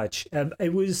 Pretty right? much.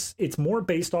 It's more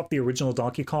based off the original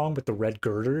Donkey Kong with the red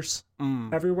girders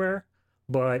everywhere.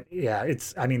 But yeah,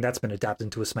 that's been adapted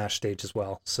into a Smash stage as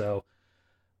well. So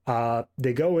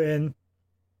they go in.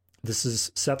 This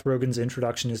is Seth Rogen's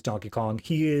introduction as Donkey Kong.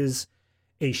 He is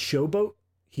a showboat.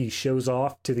 He shows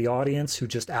off to the audience who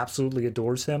just absolutely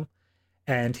adores him.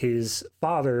 And his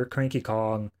father, Cranky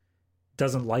Kong,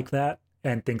 doesn't like that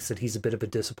and thinks that he's a bit of a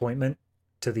disappointment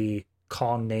to the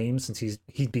Kong name, since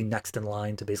he'd be next in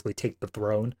line to basically take the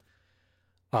throne.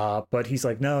 But he's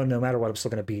like, no matter what, I'm still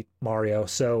going to beat Mario.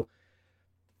 So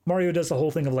Mario does the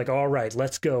whole thing of like, all right,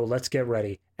 let's go, let's get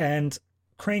ready. And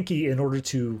Cranky, in order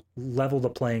to level the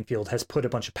playing field, has put a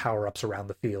bunch of power-ups around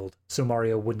the field so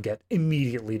Mario wouldn't get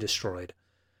immediately destroyed.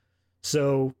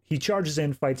 So he charges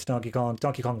in, fights Donkey Kong.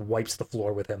 Donkey Kong wipes the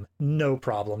floor with him. No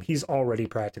problem. He's already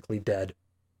practically dead.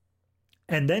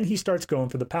 And then he starts going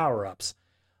for the power-ups.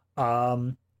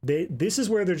 This is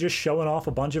where they're just showing off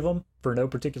a bunch of them for no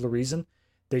particular reason.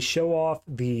 They show off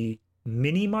the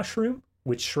mini mushroom,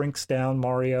 which shrinks down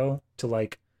Mario to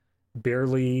like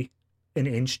barely an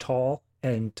inch tall,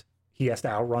 and he has to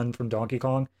outrun from Donkey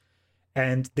Kong.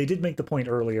 And they did make the point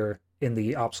earlier in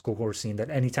the obstacle course scene that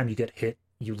anytime you get hit,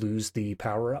 you lose the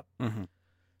power-up. Mm-hmm.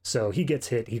 So he gets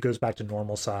hit, he goes back to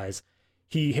normal size.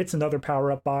 He hits another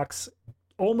power-up box,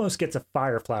 almost gets a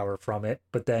fire flower from it,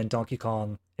 but then Donkey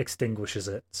Kong extinguishes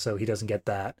it, so he doesn't get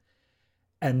that.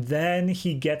 And then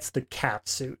he gets the cat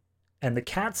suit. And the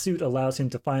cat suit allows him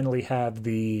to finally have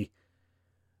the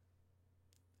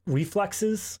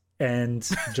reflexes and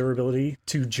durability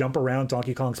to jump around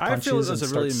Donkey Kong's punches. I feel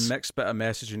there's a really mixed bit of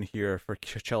messaging here for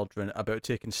children about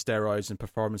taking steroids and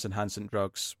performance-enhancing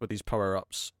drugs with these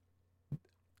power-ups.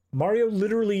 Mario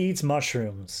literally eats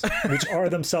mushrooms, which are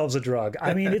themselves a drug.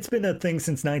 I mean, it's been a thing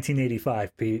since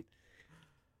 1985, Pete.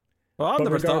 Well, I've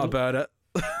never thought about it.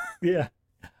 Yeah.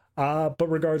 But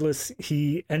regardless,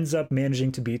 he ends up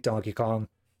managing to beat Donkey Kong.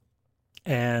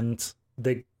 And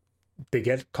they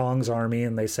get Kong's army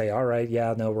and they say, all right,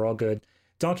 yeah, no, we're all good.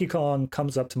 Donkey Kong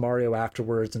comes up to Mario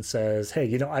afterwards and says,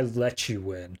 hey, I let you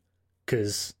win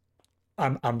because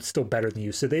I'm still better than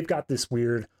you. So they've got this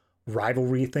weird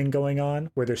rivalry thing going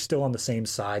on where they're still on the same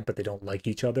side, but they don't like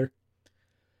each other.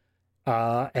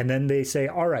 And then they say,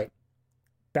 all right,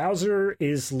 Bowser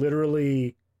is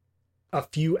literally a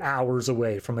few hours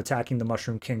away from attacking the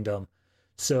Mushroom Kingdom.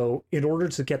 So in order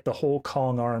to get the whole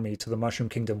Kong army to the Mushroom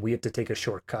Kingdom, we have to take a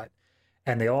shortcut.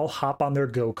 And they all hop on their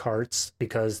go-karts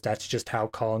because that's just how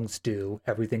Kongs do.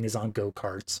 Everything is on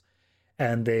go-karts.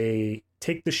 And they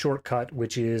take the shortcut,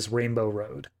 which is Rainbow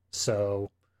Road. So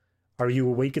are you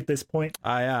awake at this point?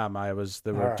 I am.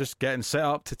 They were just getting set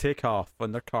up to take off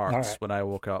on their carts when I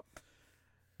woke up.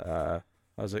 I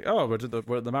was like, oh,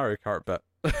 we're at the Mario Kart bit.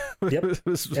 Yep.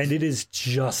 And it is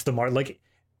just the Mario. Like,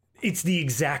 it's the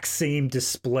exact same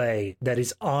display that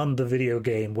is on the video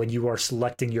game when you are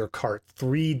selecting your cart.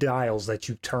 3 dials that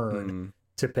you turn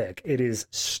to pick. It is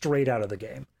straight out of the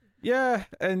game. Yeah,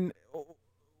 and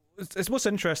it's what's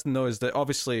interesting though is that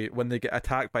obviously when they get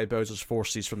attacked by Bowser's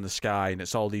forces from the sky and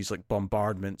it's all these like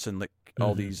bombardments and like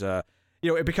all these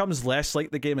it becomes less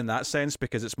like the game in that sense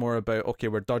because it's more about, okay,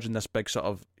 we're dodging this big sort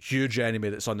of huge enemy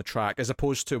that's on the track as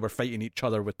opposed to we're fighting each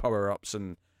other with power-ups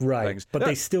and things. But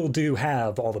they still do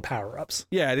have all the power-ups.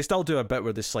 Yeah, they still do a bit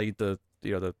where they slide the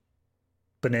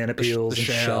banana peels and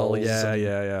shell. shells.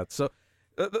 Yeah. So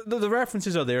the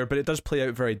references are there, but it does play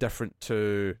out very different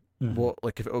to what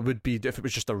like if it would be if it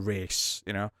was just a race,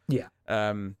 Yeah.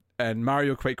 And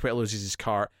Mario quite quickly loses his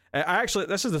cart. Actually,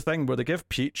 this is the thing where they give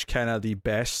Peach kind of the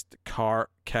best cart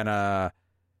kind of,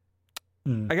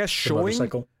 I guess,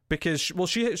 showing because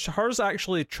hers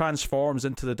actually transforms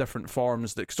into the different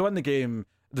forms that. So in the game,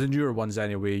 the newer ones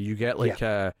anyway, you get like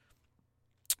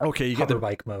you get the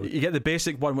bike mode. You get the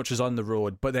basic one which is on the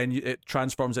road, but then it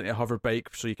transforms into a hover bike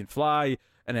so you can fly,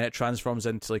 and then it transforms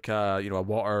into like a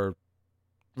water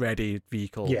ready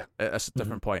vehicle at a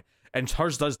different point. And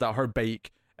hers does that. Her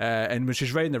bike. And when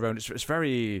she's riding around, it's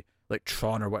very like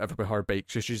Tron or whatever with her bike.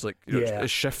 So she's like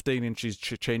is shifting and she's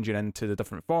changing into the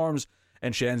different forms,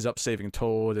 and she ends up saving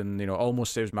Toad and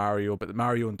almost saves Mario, but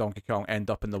Mario and Donkey Kong end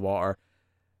up in the water.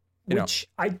 Which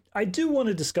I do want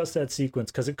to discuss that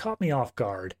sequence because it caught me off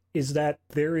guard. Is that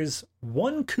there is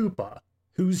one Koopa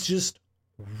who's just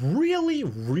really,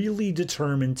 really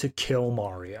determined to kill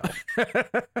Mario.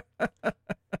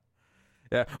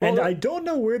 Yeah, and I don't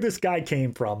know where this guy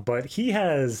came from, but he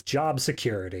has job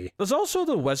security. There's also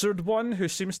the wizard one who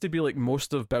seems to be like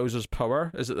most of Bowser's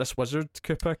power. Is it this wizard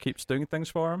Koopa keeps doing things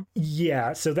for him?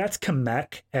 Yeah, so that's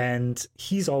Kamek, and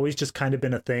he's always just kind of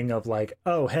been a thing of like,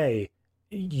 oh, hey,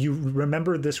 you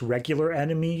remember this regular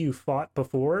enemy you fought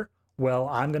before? Well,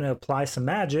 I'm going to apply some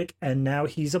magic, and now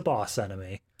he's a boss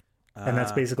enemy. And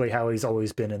that's basically how he's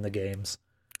always been in the games.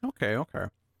 Okay.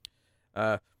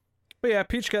 But yeah,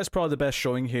 Peach gets probably the best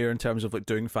showing here in terms of like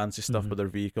doing fancy stuff with her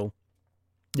vehicle.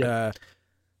 Yeah.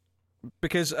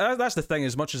 Because that's the thing,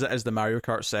 as much as it is the Mario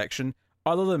Kart section,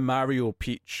 other than Mario,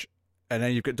 Peach, and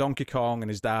then you've got Donkey Kong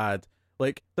and his dad,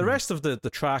 like the rest of the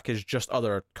track is just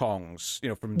other Kongs,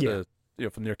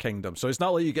 from their kingdom. So it's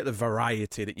not like you get the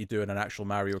variety that you do in an actual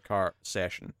Mario Kart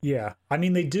session. Yeah. I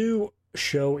mean, they do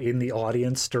show in the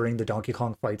audience during the Donkey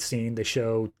Kong fight scene, they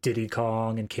show Diddy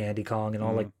Kong and Candy Kong and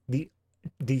all like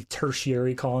the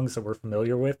tertiary Kongs that we're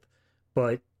familiar with,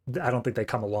 but I don't think they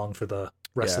come along for the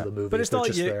rest of the movie. But it's not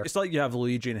like you have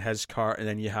Luigi in his cart and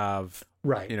then you have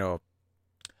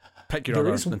pick your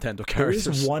other Nintendo characters.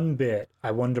 There is one bit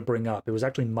I wanted to bring up. It was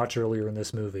actually much earlier in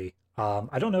this movie.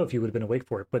 I don't know if you would have been awake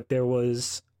for it, but there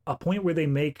was a point where they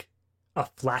make a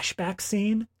flashback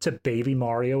scene to baby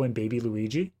Mario and baby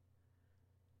Luigi.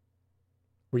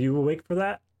 Were you awake for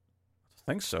that?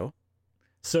 I think so.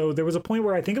 So there was a point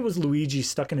where I think it was Luigi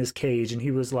stuck in his cage, and he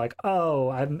was like, "Oh,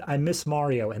 I miss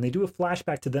Mario," and they do a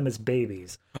flashback to them as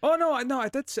babies. Oh no, I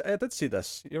did see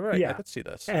this. You're right. Yeah. I did see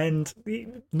this. And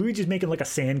Luigi's making like a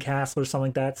sandcastle or something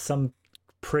like that. Some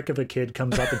prick of a kid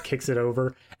comes up and kicks it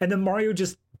over, and then Mario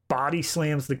just body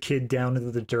slams the kid down into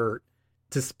the dirt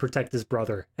to protect his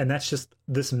brother. And that's just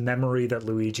this memory that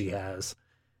Luigi has.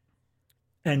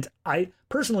 And I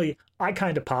personally, I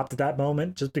kind of popped at that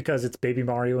moment just because it's baby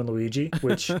Mario and Luigi,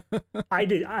 which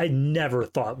I never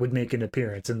thought would make an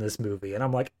appearance in this movie. And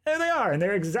I'm like, there they are, and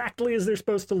they're exactly as they're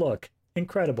supposed to look.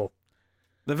 Incredible.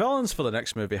 The villains for the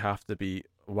next movie have to be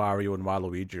Wario and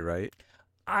Waluigi, right?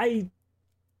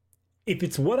 If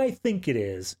it's what I think it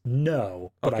is,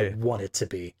 no, but Okay. I want it to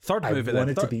be. Third movie I want then.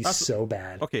 it to be That's- so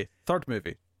bad. Okay, third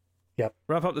movie. Yep.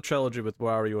 Wrap up the trilogy with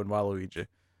Wario and Waluigi.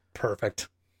 Perfect.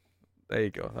 There you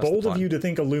go. That's Bold the of you to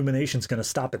think Illumination's going to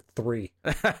stop at 3.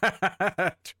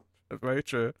 plan. Very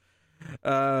true.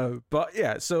 But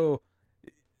yeah, so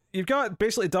you've got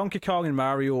basically Donkey Kong and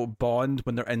Mario bond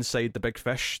when they're inside the big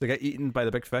fish. They get eaten by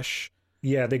the big fish.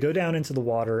 Yeah, they go down into the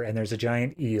water, and there's a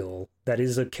giant eel that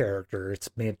is a character. It's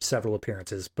made several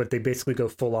appearances, but they basically go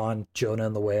full on Jonah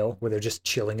and the whale, where they're just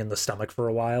chilling in the stomach for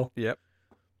a while. Yep.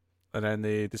 And then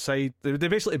they decide they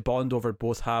basically bond over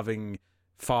both having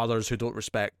fathers who don't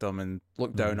respect them and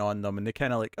look down on them, and they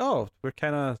kind of like, oh, we're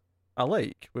kind of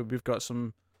alike. We've got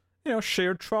some,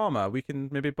 shared trauma. We can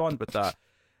maybe bond with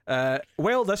that.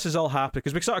 While this is all happening,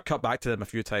 because we sort of cut back to them a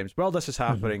few times. While this is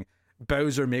happening,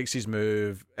 Bowser makes his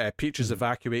move. Peach has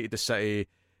evacuated the city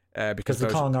because the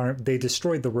Bowser... they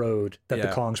destroyed the road that the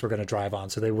Yeah. Kongs were going to drive on,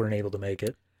 so they weren't able to make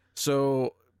it.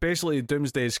 So basically,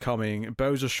 Doomsday's coming.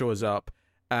 Bowser shows up,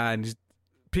 and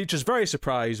Peach is very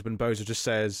surprised when Bowser just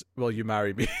says, "Will you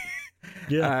marry me?"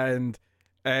 Yeah. And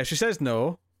she says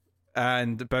no,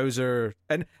 and Bowser,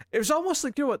 and it was almost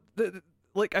like,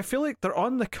 like I feel like they're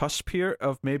on the cusp here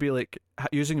of maybe like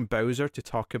using Bowser to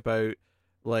talk about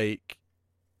like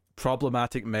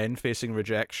problematic men facing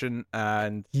rejection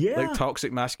and like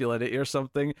toxic masculinity or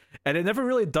something, and it never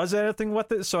really does anything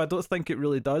with it, so I don't think it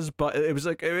really does. But it was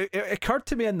like it occurred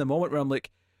to me in the moment where I'm like,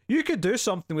 you could do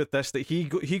something with this, that he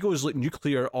goes like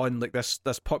nuclear on like this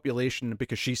population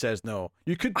because she says no.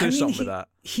 You could do something with that.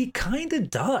 He kind of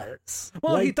does.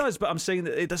 Well, he does, but I'm saying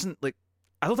that it doesn't, like,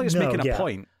 I don't think it's making a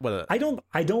point with it.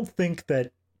 I don't think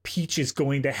that Peach is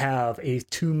going to have a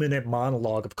 2-minute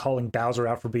monologue of calling Bowser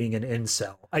out for being an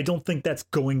incel. I don't think that's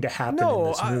going to happen in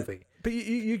this movie. But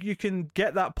you can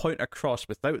get that point across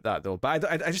without that though. But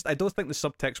I don't think the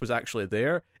subtext was actually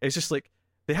there. It's just like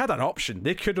they had an option.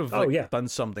 They could have done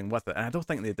something with it, and I don't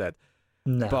think they did.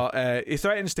 No. But he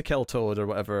threatens to kill Toad or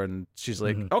whatever, and she's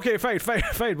like, "Okay, fine,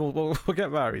 we'll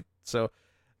get married." So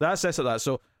that's it. That.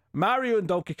 So Mario and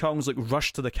Donkey Kong's like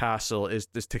rush to the castle is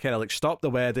to kind of like stop the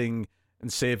wedding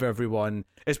and save everyone,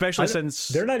 especially since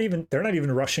they're not even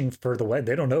rushing for the wedding.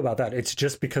 They don't know about that. It's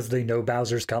just because they know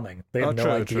Bowser's coming. They have no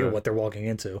idea what they're walking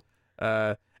into.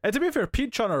 And to be fair,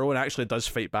 Peach on her own actually does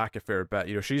fight back a fair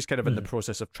bit. She's kind of in the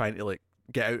process of trying to like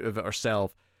get out of it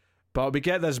herself. But we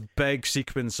get this big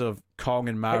sequence of Kong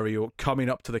and Mario coming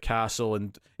up to the castle,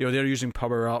 and they're using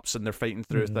power-ups and they're fighting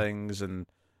through things and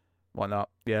whatnot.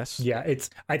 Yes. Yeah,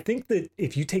 I think that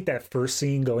if you take that first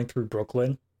scene going through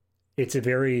Brooklyn, it's a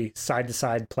very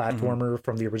side-to-side platformer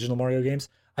from the original Mario games.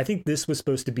 I think this was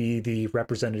supposed to be the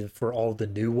representative for all the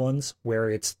new ones, where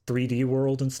it's 3D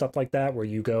world and stuff like that, where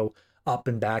you go up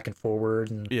and back and forward.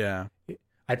 And yeah,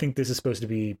 I think this is supposed to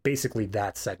be basically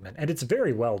that segment, and it's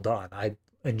very well done. I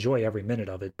enjoy every minute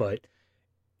of it, but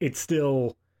it's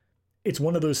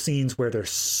one of those scenes where there's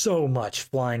so much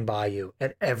flying by you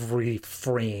at every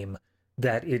frame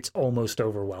that it's almost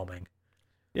overwhelming.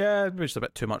 Yeah, there's a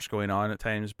bit too much going on at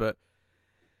times, but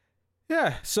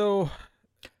yeah, so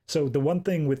the one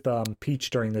thing with Peach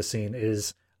during this scene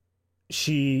is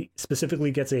she specifically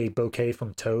gets a bouquet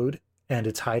from Toad, and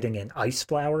it's hiding an ice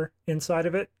flower inside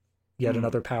of it. Yet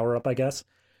another power-up, I guess.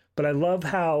 But I love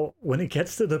how when it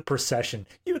gets to the procession,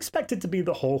 you expect it to be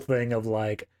the whole thing of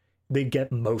like, they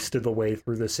get most of the way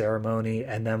through the ceremony,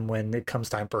 and then when it comes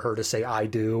time for her to say "I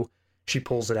do," she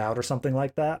pulls it out or something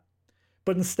like that.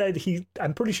 But instead,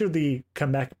 I'm pretty sure the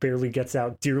Kamek barely gets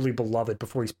out "Dearly Beloved"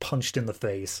 before he's punched in the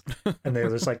face. And they're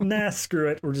just like, nah, screw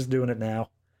it, we're just doing it now.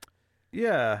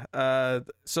 Yeah,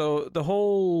 so the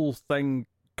whole thing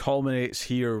culminates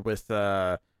here with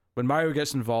when Mario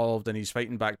gets involved and he's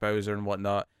fighting back Bowser and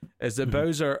whatnot, is that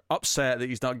Bowser, upset that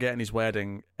he's not getting his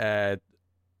wedding,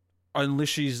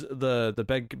 unleashes the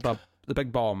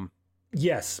big bomb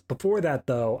Yes. Before that,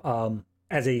 though,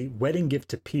 as a wedding gift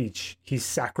to Peach, he's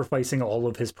sacrificing all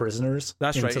of his prisoners.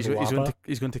 That's right. Into the lava.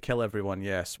 He's going to kill everyone.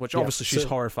 Yes, which Yeah, obviously she's so-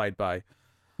 horrified by.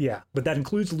 Yeah, but that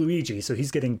includes Luigi, so he's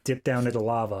getting dipped down into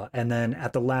lava, and then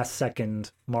at the last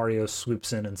second, Mario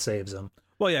swoops in and saves him.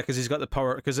 Well, yeah, because he's got the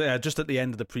power. Because just at the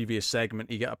end of the previous segment,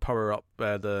 you get a power up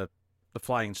the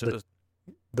flying suit.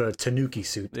 The Tanuki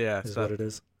suit, Yeah, is that- what it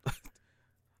is.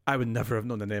 I would never have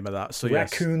known the name of that. So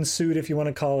Raccoon suit, if you want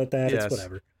to call it that. Yes. It's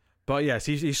whatever. But yes,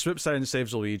 he swoops down and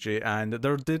saves Luigi, and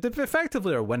they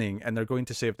effectively are winning, and they're going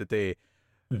to save the day.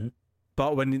 Mm-hmm.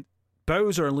 But when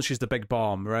Bowser unleashes the big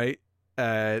bomb, right?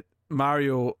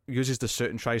 Mario uses the suit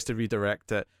and tries to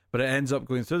redirect it, but it ends up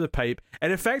going through the pipe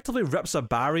and effectively rips a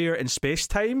barrier in space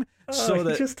time. He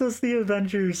just does the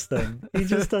Avengers thing. He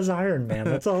just does Iron Man.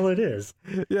 That's all it is.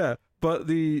 Yeah, but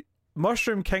the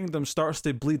Mushroom Kingdom starts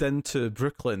to bleed into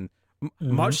Brooklyn,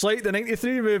 much like the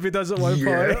 '93 movie does at one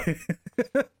point.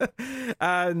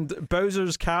 And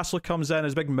Bowser's castle comes in,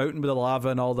 his big mountain with the lava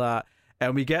and all that,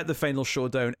 and we get the final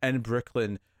showdown in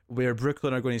Brooklyn, where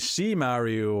Brooklyn are going to see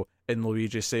Mario and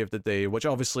Luigi save the day, which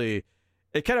obviously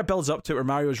it kind of builds up to it where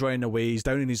Mario's running away, he's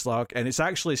down in his luck, and it's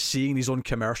actually seeing his own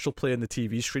commercial play on the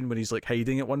TV screen when he's like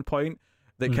hiding at one point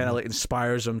that kind of like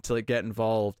inspires him to like get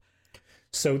involved.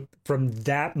 So from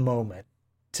that moment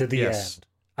to the end,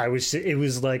 it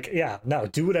was like, yeah, no,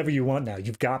 do whatever you want now.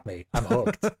 You've got me. I'm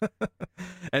hooked.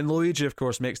 And Luigi, of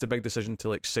course, makes the big decision to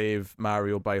like save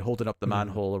Mario by holding up the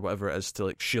manhole or whatever it is to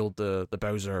like shield the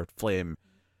Bowser flame.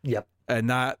 Yep. And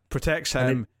that protects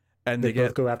him. And they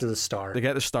both go after the star. They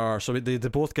get the star. So they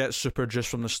both get super juice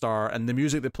from the star. And the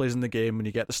music that plays in the game when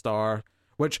you get the star,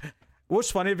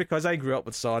 what's funny, because I grew up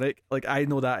with Sonic, like I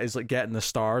know that is like getting the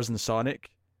stars in Sonic.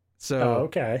 So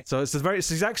okay. So it's the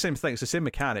exact same thing. It's the same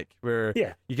mechanic where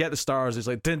you get the stars. It's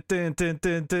like dun, dun, dun,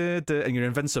 dun, dun, dun, and you're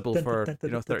invincible for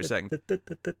 30 seconds.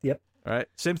 Yep. All right.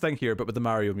 Same thing here, but with the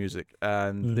Mario music.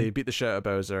 And they beat the shit out of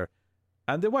Bowser,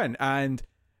 and they win. And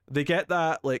they get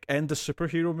that like end of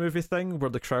superhero movie thing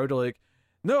where the crowd are like,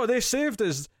 "No, they saved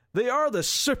us. They are the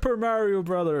Super Mario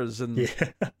Brothers," and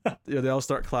they all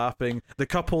start clapping. The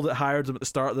couple that hired them at the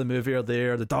start of the movie are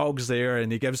there. The dog's there,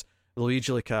 and he gives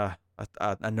Luigi like a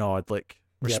nod, like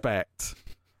respect.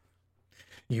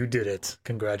 You did it.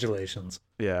 Congratulations.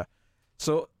 Yeah.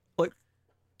 So like,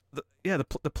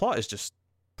 the plot is just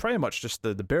pretty much just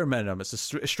the bare minimum.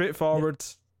 It's straightforward,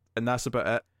 and that's about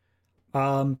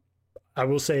it. I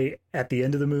will say at the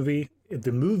end of the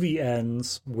movie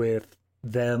ends with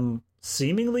them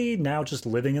seemingly now just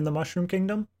living in the Mushroom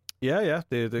Kingdom. Yeah.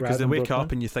 Because they wake Brooklyn.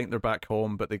 up and you think they're back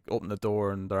home, but they open the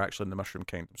door and they're actually in the Mushroom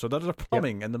Kingdom. So there's a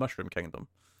plumbing in the Mushroom Kingdom.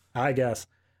 I guess.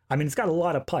 I mean, it's got a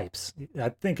lot of pipes. I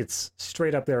think it's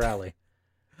straight up their alley.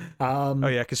 Oh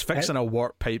yeah, because fixing a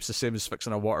warp pipe's the same as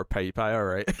fixing a water pipe. All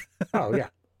right. Oh yeah,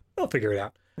 they'll figure it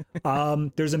out.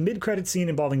 There's a mid-credit scene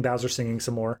involving Bowser singing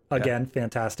some more. Again,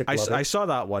 fantastic. I saw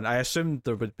that one. I assumed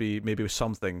there would be maybe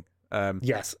something.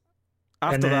 Yes.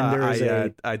 After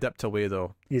that, I dipped away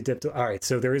though. You dipped. All right.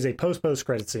 So there is a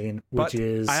post-credit scene, which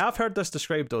is. I have heard this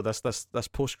described though. This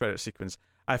post-credit sequence.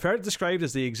 I've heard it described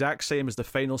as the exact same as the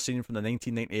final scene from the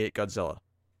 1998 Godzilla.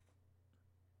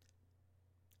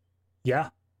 Yeah.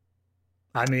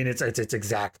 I mean, it's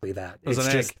exactly that. There's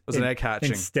an egg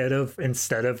hatching. Instead of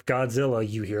Godzilla,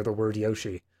 you hear the word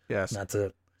Yoshi. Yes, and that's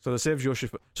it. So they saved Yoshi.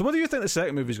 So what do you think the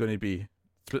second movie is going to be,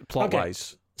 plot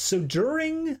wise? So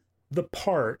during the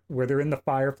part where they're in the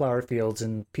Fireflower Fields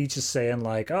and Peach is saying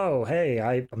like, "Oh, hey,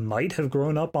 I might have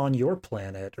grown up on your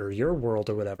planet or your world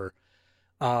or whatever,"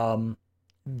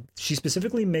 she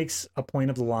specifically makes a point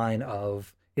of the line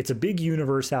of, "It's a big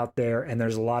universe out there, and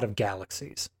there's a lot of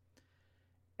galaxies."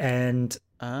 And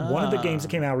one of the games that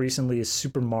came out recently is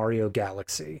Super Mario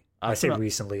Galaxy. I say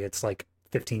recently, it's like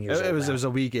 15 years old. It was a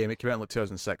Wii game. It came out in like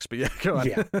 2006, but yeah, go on.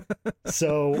 Yeah.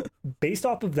 So based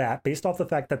off the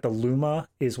fact that the Luma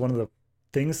is one of the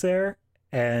things there,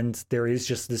 and there is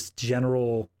just this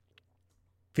general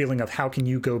feeling of how can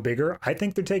you go bigger, I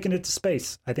think they're taking it to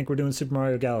space. I think we're doing Super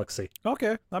Mario Galaxy.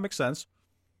 Okay, that makes sense.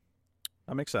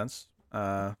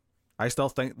 I still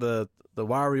think the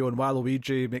Wario and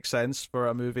Waluigi make sense for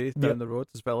a movie down the road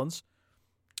as villains.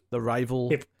 The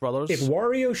rival brothers. If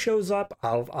Wario shows up,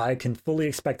 I can fully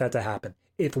expect that to happen.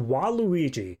 If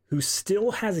Waluigi, who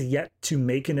still has yet to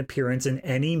make an appearance in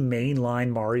any mainline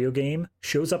Mario game,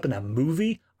 shows up in a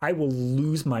movie, I will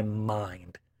lose my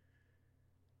mind.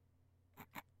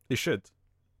 They should.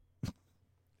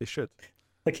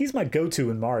 Like, he's my go-to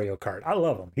in Mario Kart. I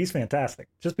love him. He's fantastic.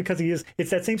 Just because he is...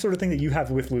 It's that same sort of thing that you have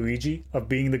with Luigi, of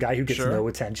being the guy who gets no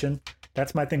attention.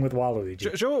 That's my thing with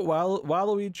Waluigi. Joe,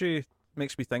 Waluigi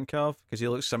makes me think of, because he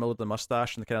looks similar with the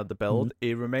mustache and the kind of the build.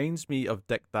 He reminds me of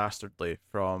Dick Dastardly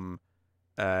from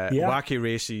Wacky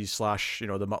Races /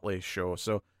 the Muttley Show.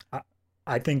 So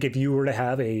I think if you were to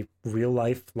have a real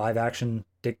life live action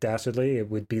Dick Dastardly, it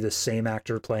would be the same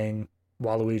actor playing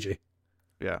Waluigi.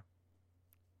 Yeah,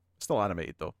 still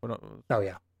animated though. We're not. Oh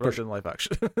yeah, we're in live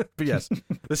action. But yes,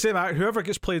 the same actor. Whoever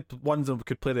gets played one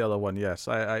could play the other one. Yes,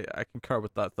 I concur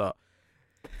with that thought.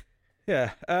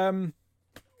 Yeah.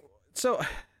 So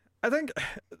I think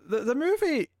the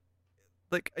movie,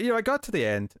 like, I got to the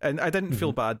end and I didn't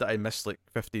feel bad that I missed like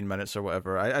 15 minutes or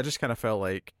whatever. I just kind of felt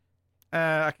like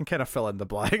I can kind of fill in the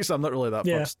blanks. I'm not really that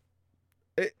fussed.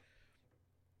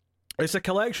 It's a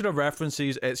collection of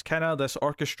references. It's kind of this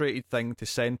orchestrated thing to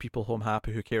send people home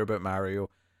happy who care about Mario.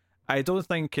 I don't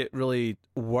think it really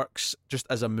works just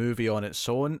as a movie on its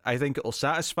own. I think it'll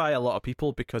satisfy a lot of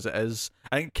people because it is.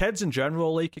 I think kids in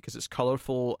general like it because it's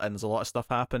colourful and there's a lot of stuff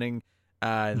happening,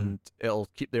 and it'll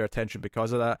keep their attention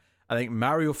because of that. I think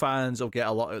Mario fans will get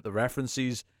a lot out of the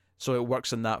references, so it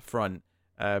works in that front.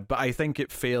 But I think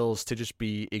it fails to just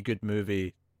be a good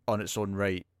movie on its own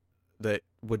right that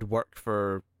would work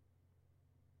for,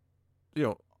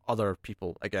 other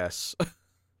people, I guess.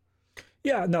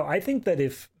 Yeah, no, I think that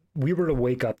if we were to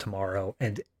wake up tomorrow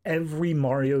and every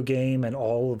Mario game and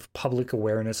all of public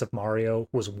awareness of Mario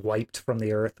was wiped from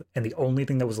the earth and the only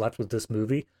thing that was left was this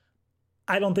movie,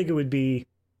 I don't think it would be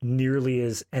nearly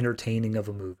as entertaining of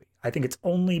a movie. I think it's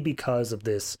only because of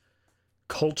this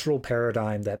cultural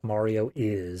paradigm that Mario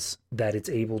is that it's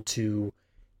able to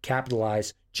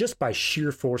capitalize just by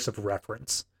sheer force of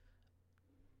reference.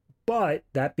 But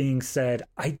that being said,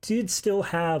 I did still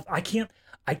have I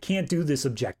can't do this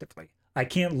objectively. I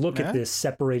can't look at this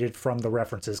separated from the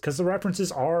references because the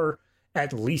references are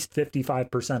at least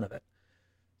 55% of it.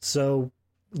 So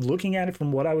looking at it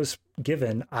from what I was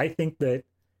given, I think that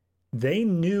they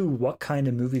knew what kind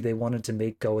of movie they wanted to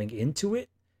make going into it.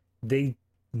 They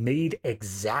made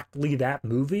exactly that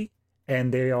movie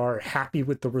and they are happy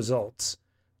with the results.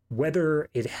 Whether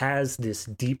it has this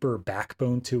deeper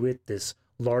backbone to it, this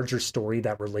larger story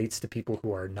that relates to people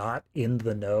who are not in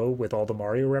the know with all the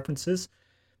Mario references,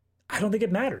 I don't think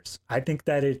it matters. I think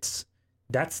that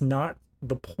that's not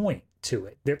the point to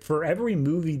it. That for every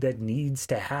movie that needs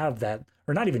to have that,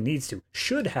 or not even needs to,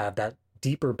 should have that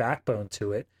deeper backbone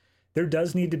to it, there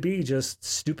does need to be just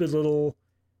stupid little,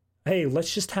 hey,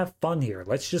 let's just have fun here.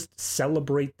 Let's just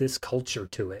celebrate this culture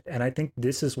to it. And I think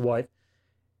this is what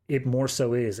it more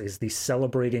so is the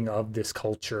celebrating of this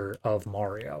culture of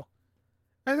Mario.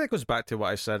 I think it goes back to what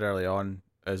I said early on,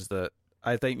 is that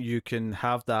I think you can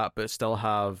have that but still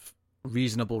have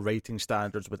reasonable rating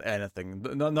standards with anything.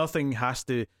 Nothing has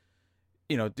to,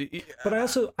 But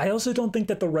I also don't think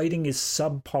that the writing is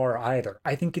subpar either.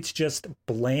 I think it's just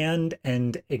bland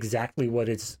and exactly what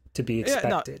is to be expected.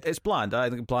 Yeah, no, it's bland. I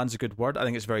think bland's a good word. I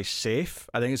think it's very safe.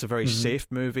 I think it's a very safe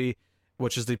movie,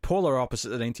 which is the polar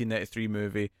opposite of the 1993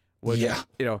 movie. Which,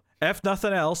 if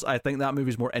nothing else, I think that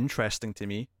movie's more interesting to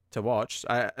me to watch.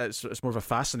 It's more of a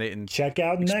fascinating check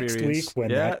out experience. Next week when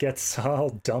that gets all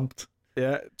dumped.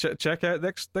 Yeah, check out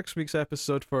next week's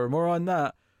episode for more on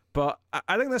that. But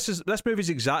I think this movie's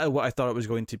exactly what I thought it was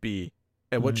going to be,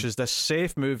 which is this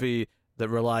safe movie that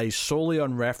relies solely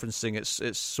on referencing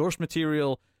its source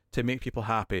material to make people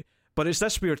happy. But it's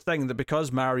this weird thing that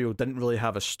because Mario didn't really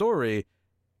have a story,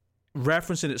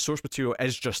 referencing its source material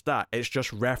is just that. It's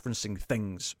just referencing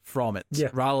things from it,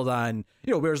 rather than,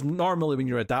 whereas normally when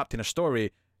you're adapting a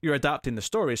story, you're adapting the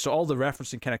story, so all the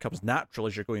referencing kind of comes natural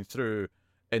as you're going through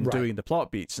and doing the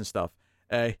plot beats and stuff.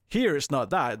 Here it's not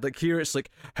that. Like here it's like,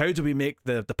 how do we make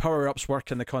the power-ups work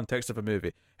in the context of a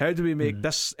movie? How do we make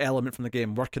this element from the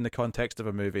game work in the context of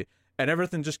a movie? And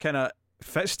everything just kind of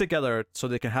fits together so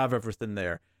they can have everything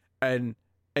there. And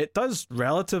it does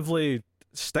relatively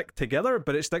stick together,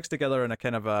 but it sticks together in a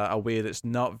kind of a way that's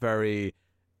not very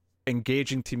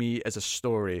engaging to me as a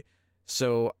story.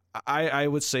 So I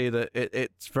would say that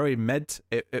it's very mid.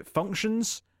 It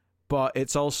functions, but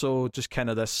it's also just kind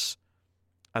of this,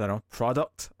 I don't know,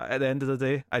 product at the end of the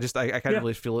day. I can't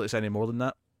really feel it's any more than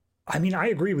that. I mean, I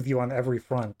agree with you on every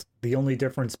front. The only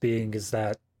difference being is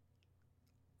that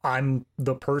I'm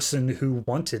the person who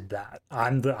wanted that.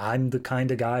 I'm the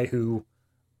kind of guy who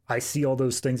I see all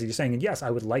those things that you're saying, and yes, I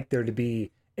would like there to be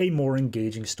a more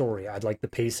engaging story. I'd like the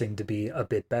pacing to be a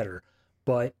bit better.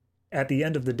 But at the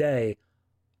end of the day,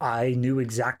 I knew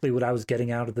exactly what I was getting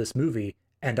out of this movie,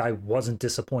 and I wasn't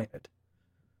disappointed.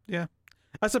 Yeah.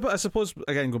 I suppose,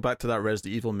 again, go back to that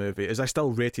Resident Evil movie, is I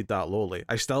still rated that lowly.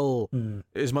 I still,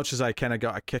 as much as I kind of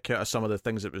got a kick out of some of the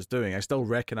things it was doing, I still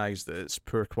recognised that it's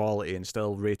poor quality and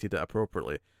still rated it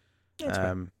appropriately.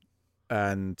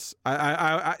 And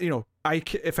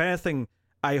if anything,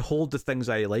 I hold the things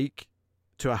I like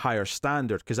to a higher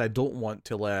standard because I don't want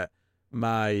to let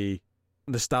my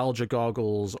nostalgia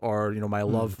goggles or my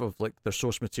love of like their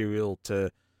source material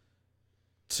to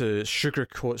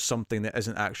sugarcoat something that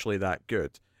isn't actually that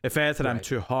good. If anything, I'm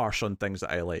too harsh on things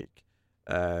that I like.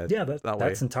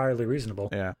 That's entirely reasonable.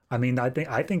 Yeah, I mean, I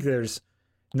think there's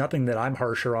nothing that I'm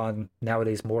harsher on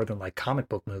nowadays more than like comic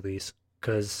book movies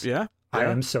because I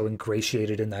am so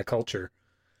ingratiated in that culture.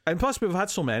 And plus, we've had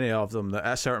so many of them that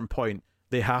at a certain point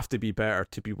they have to be better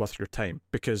to be worth your time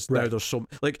because now there's so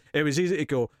like it was easy to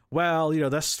go, well,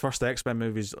 this first X-Men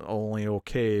movie's only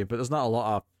okay, but there's not a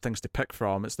lot of things to pick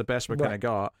from. It's the best we kind of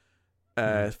got.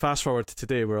 Fast forward to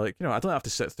today, we're like, I don't have to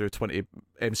sit through 20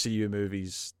 MCU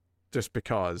movies just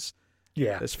because.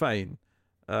 Yeah, it's fine.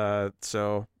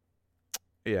 So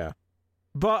yeah,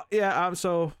 but yeah.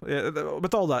 So yeah,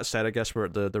 with all that said, I guess we're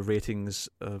at the ratings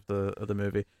of the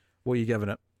movie. What are you giving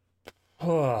it?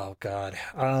 Oh God.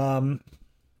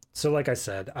 So like I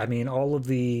said, I mean, all of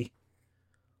the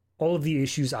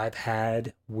issues I've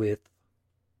had with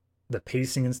the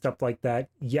pacing and stuff like that,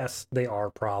 yes, they are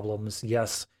problems.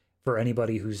 Yes, for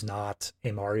anybody who's not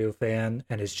a Mario fan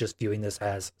and is just viewing this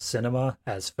as cinema,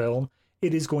 as film,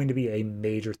 it is going to be a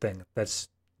major thing that's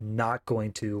not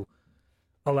going to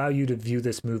allow you to view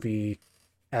this movie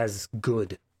as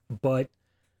good. But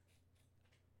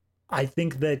I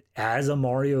think that as a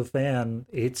Mario fan,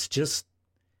 it's just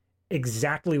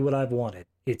exactly what I've wanted.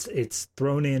 It's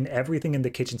thrown in everything in the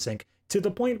kitchen sink to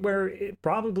the point where it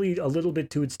probably a little bit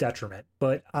to its detriment,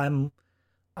 but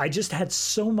I just had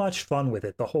so much fun with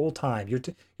it the whole time. You're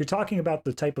talking about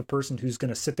the type of person who's going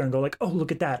to sit there and go like, "Oh,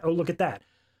 look at that. Oh, look at that."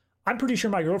 I'm pretty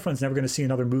sure my girlfriend's never going to see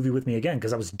another movie with me again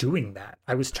because I was doing that.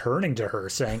 I was turning to her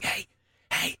saying,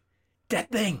 "Hey, that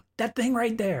thing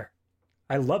right there."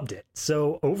 I loved it.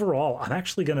 So overall, I'm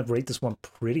actually going to rate this one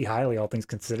pretty highly, all things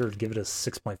considered, give it a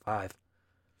 6.5.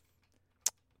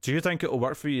 Do you think it'll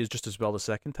work for you just as well the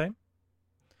second time?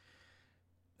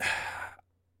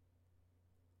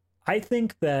 I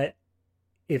think that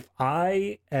if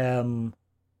I am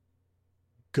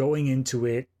going into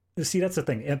it, see, that's the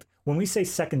thing. When we say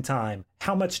second time,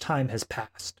 how much time has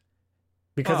passed?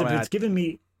 Because it's given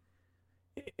me,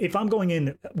 if I'm going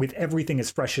in with everything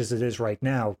as fresh as it is right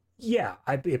now, yeah,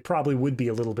 it probably would be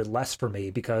a little bit less for me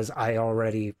because I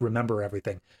already remember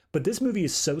everything. But this movie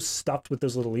is so stuffed with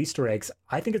those little Easter eggs.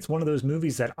 I think it's one of those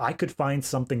movies that I could find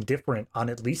something different on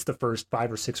at least the first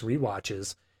 5 or 6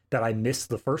 rewatches that I missed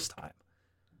the first time.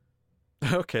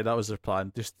 Okay, that was their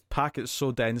plan. Just pack it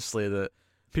so densely that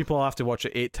people have to watch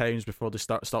it 8 times before they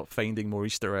stop finding more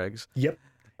Easter eggs. Yep.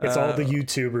 It's all the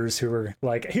YouTubers who are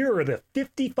like, here are the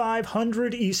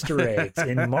 5,500 Easter eggs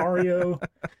in Mario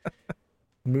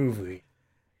movie.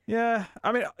 Yeah,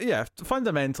 I mean, yeah,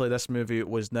 fundamentally this movie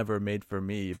was never made for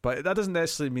me, but that doesn't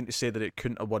necessarily mean to say that it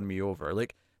couldn't have won me over.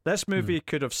 Like, this movie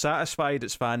could have satisfied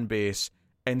its fan base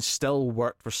and still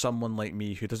worked for someone like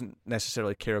me who doesn't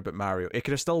necessarily care about Mario. It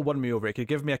could have still won me over. It could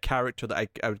give me a character that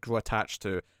I would grow attached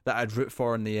to, that I'd root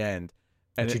for in the end.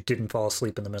 And that you didn't fall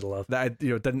asleep in the middle of. That I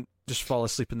didn't just fall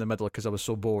asleep in the middle because I was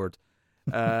so bored.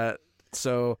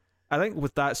 So I think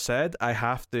with that said, I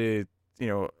have to,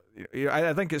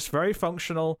 I think it's very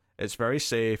functional, it's very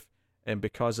safe, and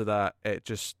because of that, it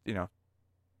just,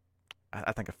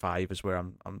 I think a 5 is where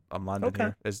I'm landing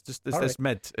here. It's just it's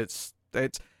mid.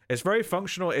 It's very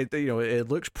functional. It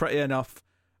looks pretty enough,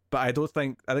 but I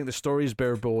think the story's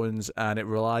bare bones and it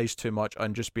relies too much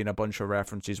on just being a bunch of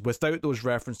references without those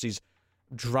references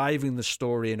driving the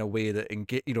story in a way that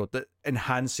that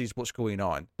enhances what's going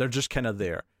on. They're just kind of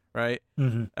there, right?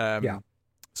 Mm-hmm. Yeah.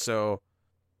 So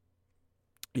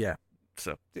yeah.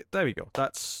 So there we go.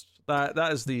 That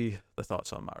is the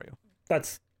thoughts on Mario.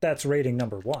 That's rating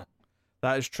number 1.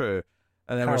 That is true.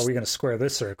 And then how are we going to square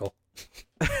this circle?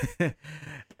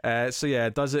 So yeah,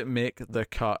 does it make the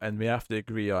cut? And we have to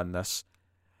agree on this.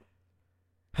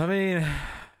 I mean,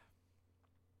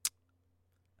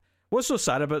 what's so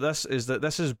sad about this is that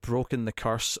this has broken the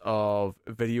curse of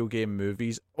video game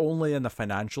movies only in the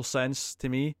financial sense to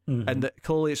me, and that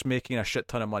clearly it's making a shit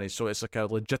ton of money, so it's like a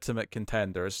legitimate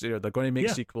contender. They're going to make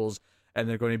sequels and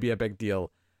they're going to be a big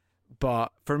deal.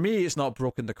 But for me, it's not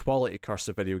broken the quality curse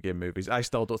of video game movies. I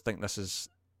still don't think this is.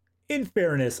 In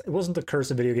fairness, it wasn't the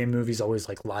curse of video game movies always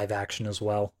like live action as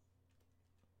well?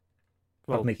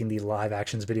 Of making the live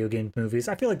actions video game movies.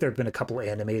 I feel like there have been a couple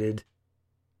animated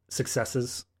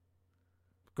successes.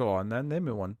 Go on then, name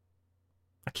me one.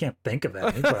 I can't think of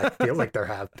any, but I feel like there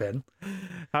have been.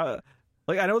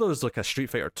 Like, I know there was like a Street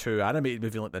Fighter 2 animated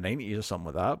movie in like the 90s or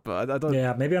something like that, but I don't.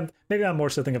 Yeah, maybe I'm more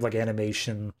so thinking of like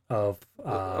animation of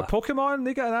Pokemon.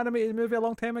 They got an animated movie a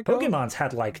long time ago. Pokemon's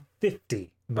had like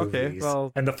 50 movies, Okay,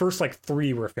 well, and the first like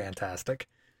 3 were fantastic.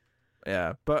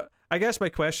 yeah, but I guess my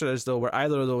question is though, were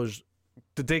either of those,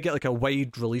 did they get like a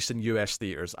wide release in US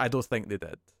theaters? I don't think they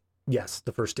did. Yes,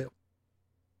 the first 2.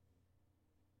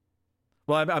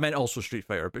 Well, I meant also Street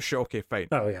Fighter, but sure, okay, fine.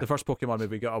 Oh yeah, The first Pokemon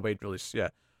movie got a wide release, yeah.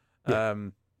 Yeah.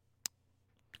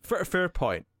 Fair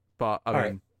point, but I All mean,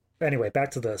 right. Anyway, back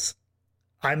to this.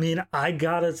 I mean, I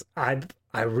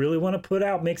really want to put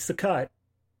out Makes the Cut.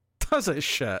 does it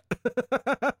shit?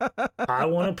 I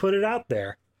want to put it out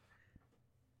there.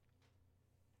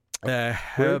 How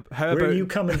Where about are you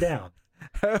coming down?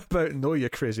 How about no, you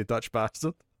crazy Dutch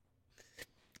bastard?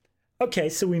 Okay,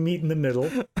 so we meet in the middle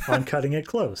on Cutting It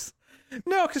Close.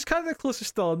 No, because kind of close is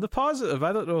still in the positive.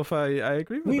 I don't know if I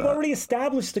agree with We've that. already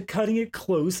established that Cutting It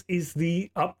Close is the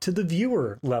up to the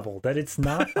viewer level, that it's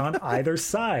not on either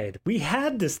side. We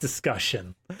had this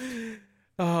discussion.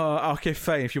 Oh, okay,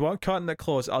 fine. If you want cutting it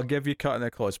close, I'll give you cutting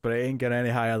it close, but it ain't getting any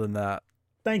higher than that.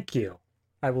 Thank you.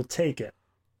 I will take it.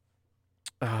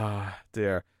 Ah,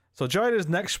 dear. So join us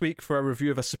next week for a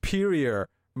review of a superior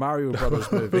Mario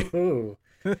Brothers movie.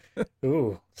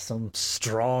 Ooh, some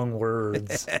strong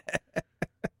words.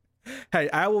 Hey,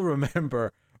 I will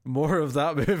remember more of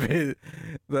that movie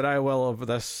than I will of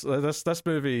this. This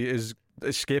movie is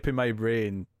escaping my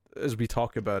brain as we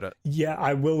talk about it. Yeah,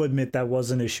 I will admit that was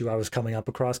an issue I was coming up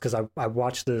across, because I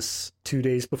watched this 2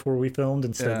 days before we filmed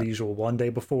instead of the usual 1 day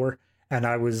before, and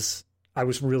I was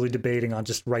really debating on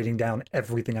just writing down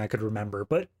everything I could remember,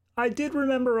 but I did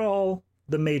remember all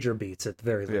the major beats at the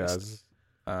very least.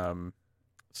 Yeah.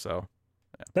 So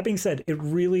that being said, it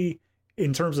really,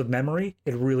 in terms of memory,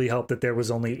 it really helped that there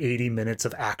was only 80 minutes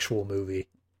of actual movie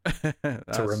to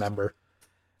remember.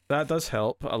 That does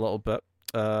help a little bit.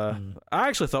 I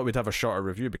actually thought we'd have a shorter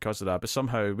review because of that, but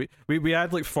somehow we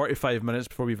had like 45 minutes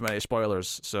before we've made any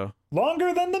spoilers, so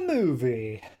longer than the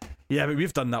movie. Yeah, but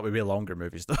we've done that with way longer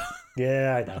movies though.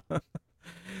 Yeah, I know.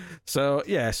 So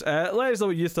yes, let us know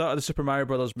what you thought of the Super Mario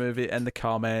Brothers movie in the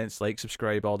comments. Like,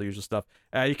 subscribe, all the usual stuff.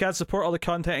 You can support all the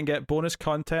content and get bonus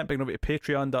content by going over to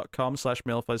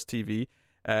patreon.com/MailFuzzTV.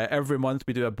 Every month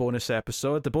we do a bonus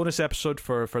episode. The bonus episode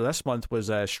for this month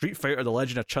was Street Fighter: The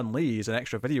Legend of Chun-Li, is an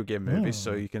extra video game movie,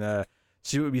 so you can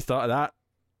see what we thought of that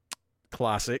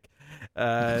classic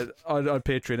on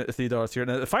Patreon at the $3 tier.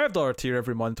 And at the $5 tier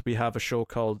every month we have a show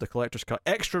called The Collector's Cut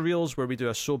Extra Reels, where we do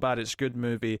a so bad it's good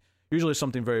movie, usually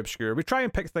something very obscure. We try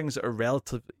and pick things that are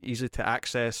relatively easy to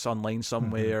access online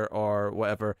somewhere or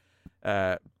whatever.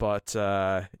 But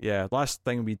last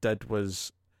thing we did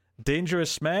was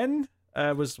Dangerous Men.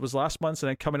 Was last month, and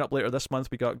then coming up later this month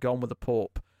we got Gone with the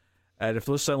Pope. And if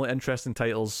those sound like interesting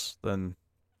titles, then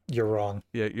you're wrong.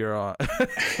 Yeah, you're wrong.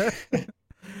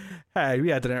 Hey, we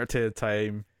had an entertaining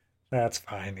time. That's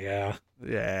fine. Yeah.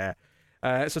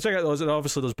 So check out those, and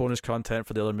obviously there's bonus content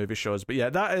for the other movie shows. But yeah,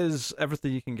 that is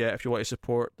everything you can get if you want to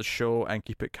support the show and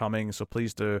keep it coming. So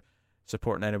please do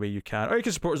support in any way you can, or you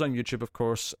can support us on YouTube, of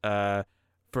course,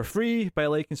 for free by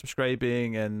liking,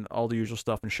 subscribing, and all the usual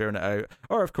stuff, and sharing it out.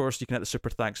 Or of course you can hit the super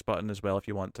thanks button as well if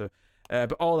you want to.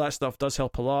 But all that stuff does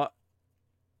help a lot.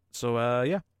 So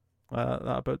that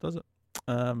about does it.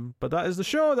 But that is the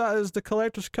show. That is the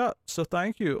Collector's Cut. So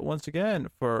thank you once again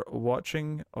for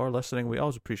watching or listening. We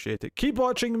always appreciate it. Keep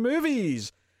watching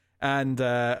movies. And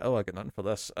I got nothing for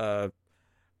this.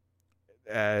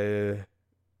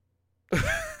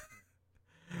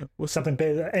 Something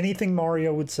anything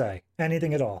Mario would say,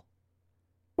 anything at all.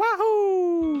 Wahoo!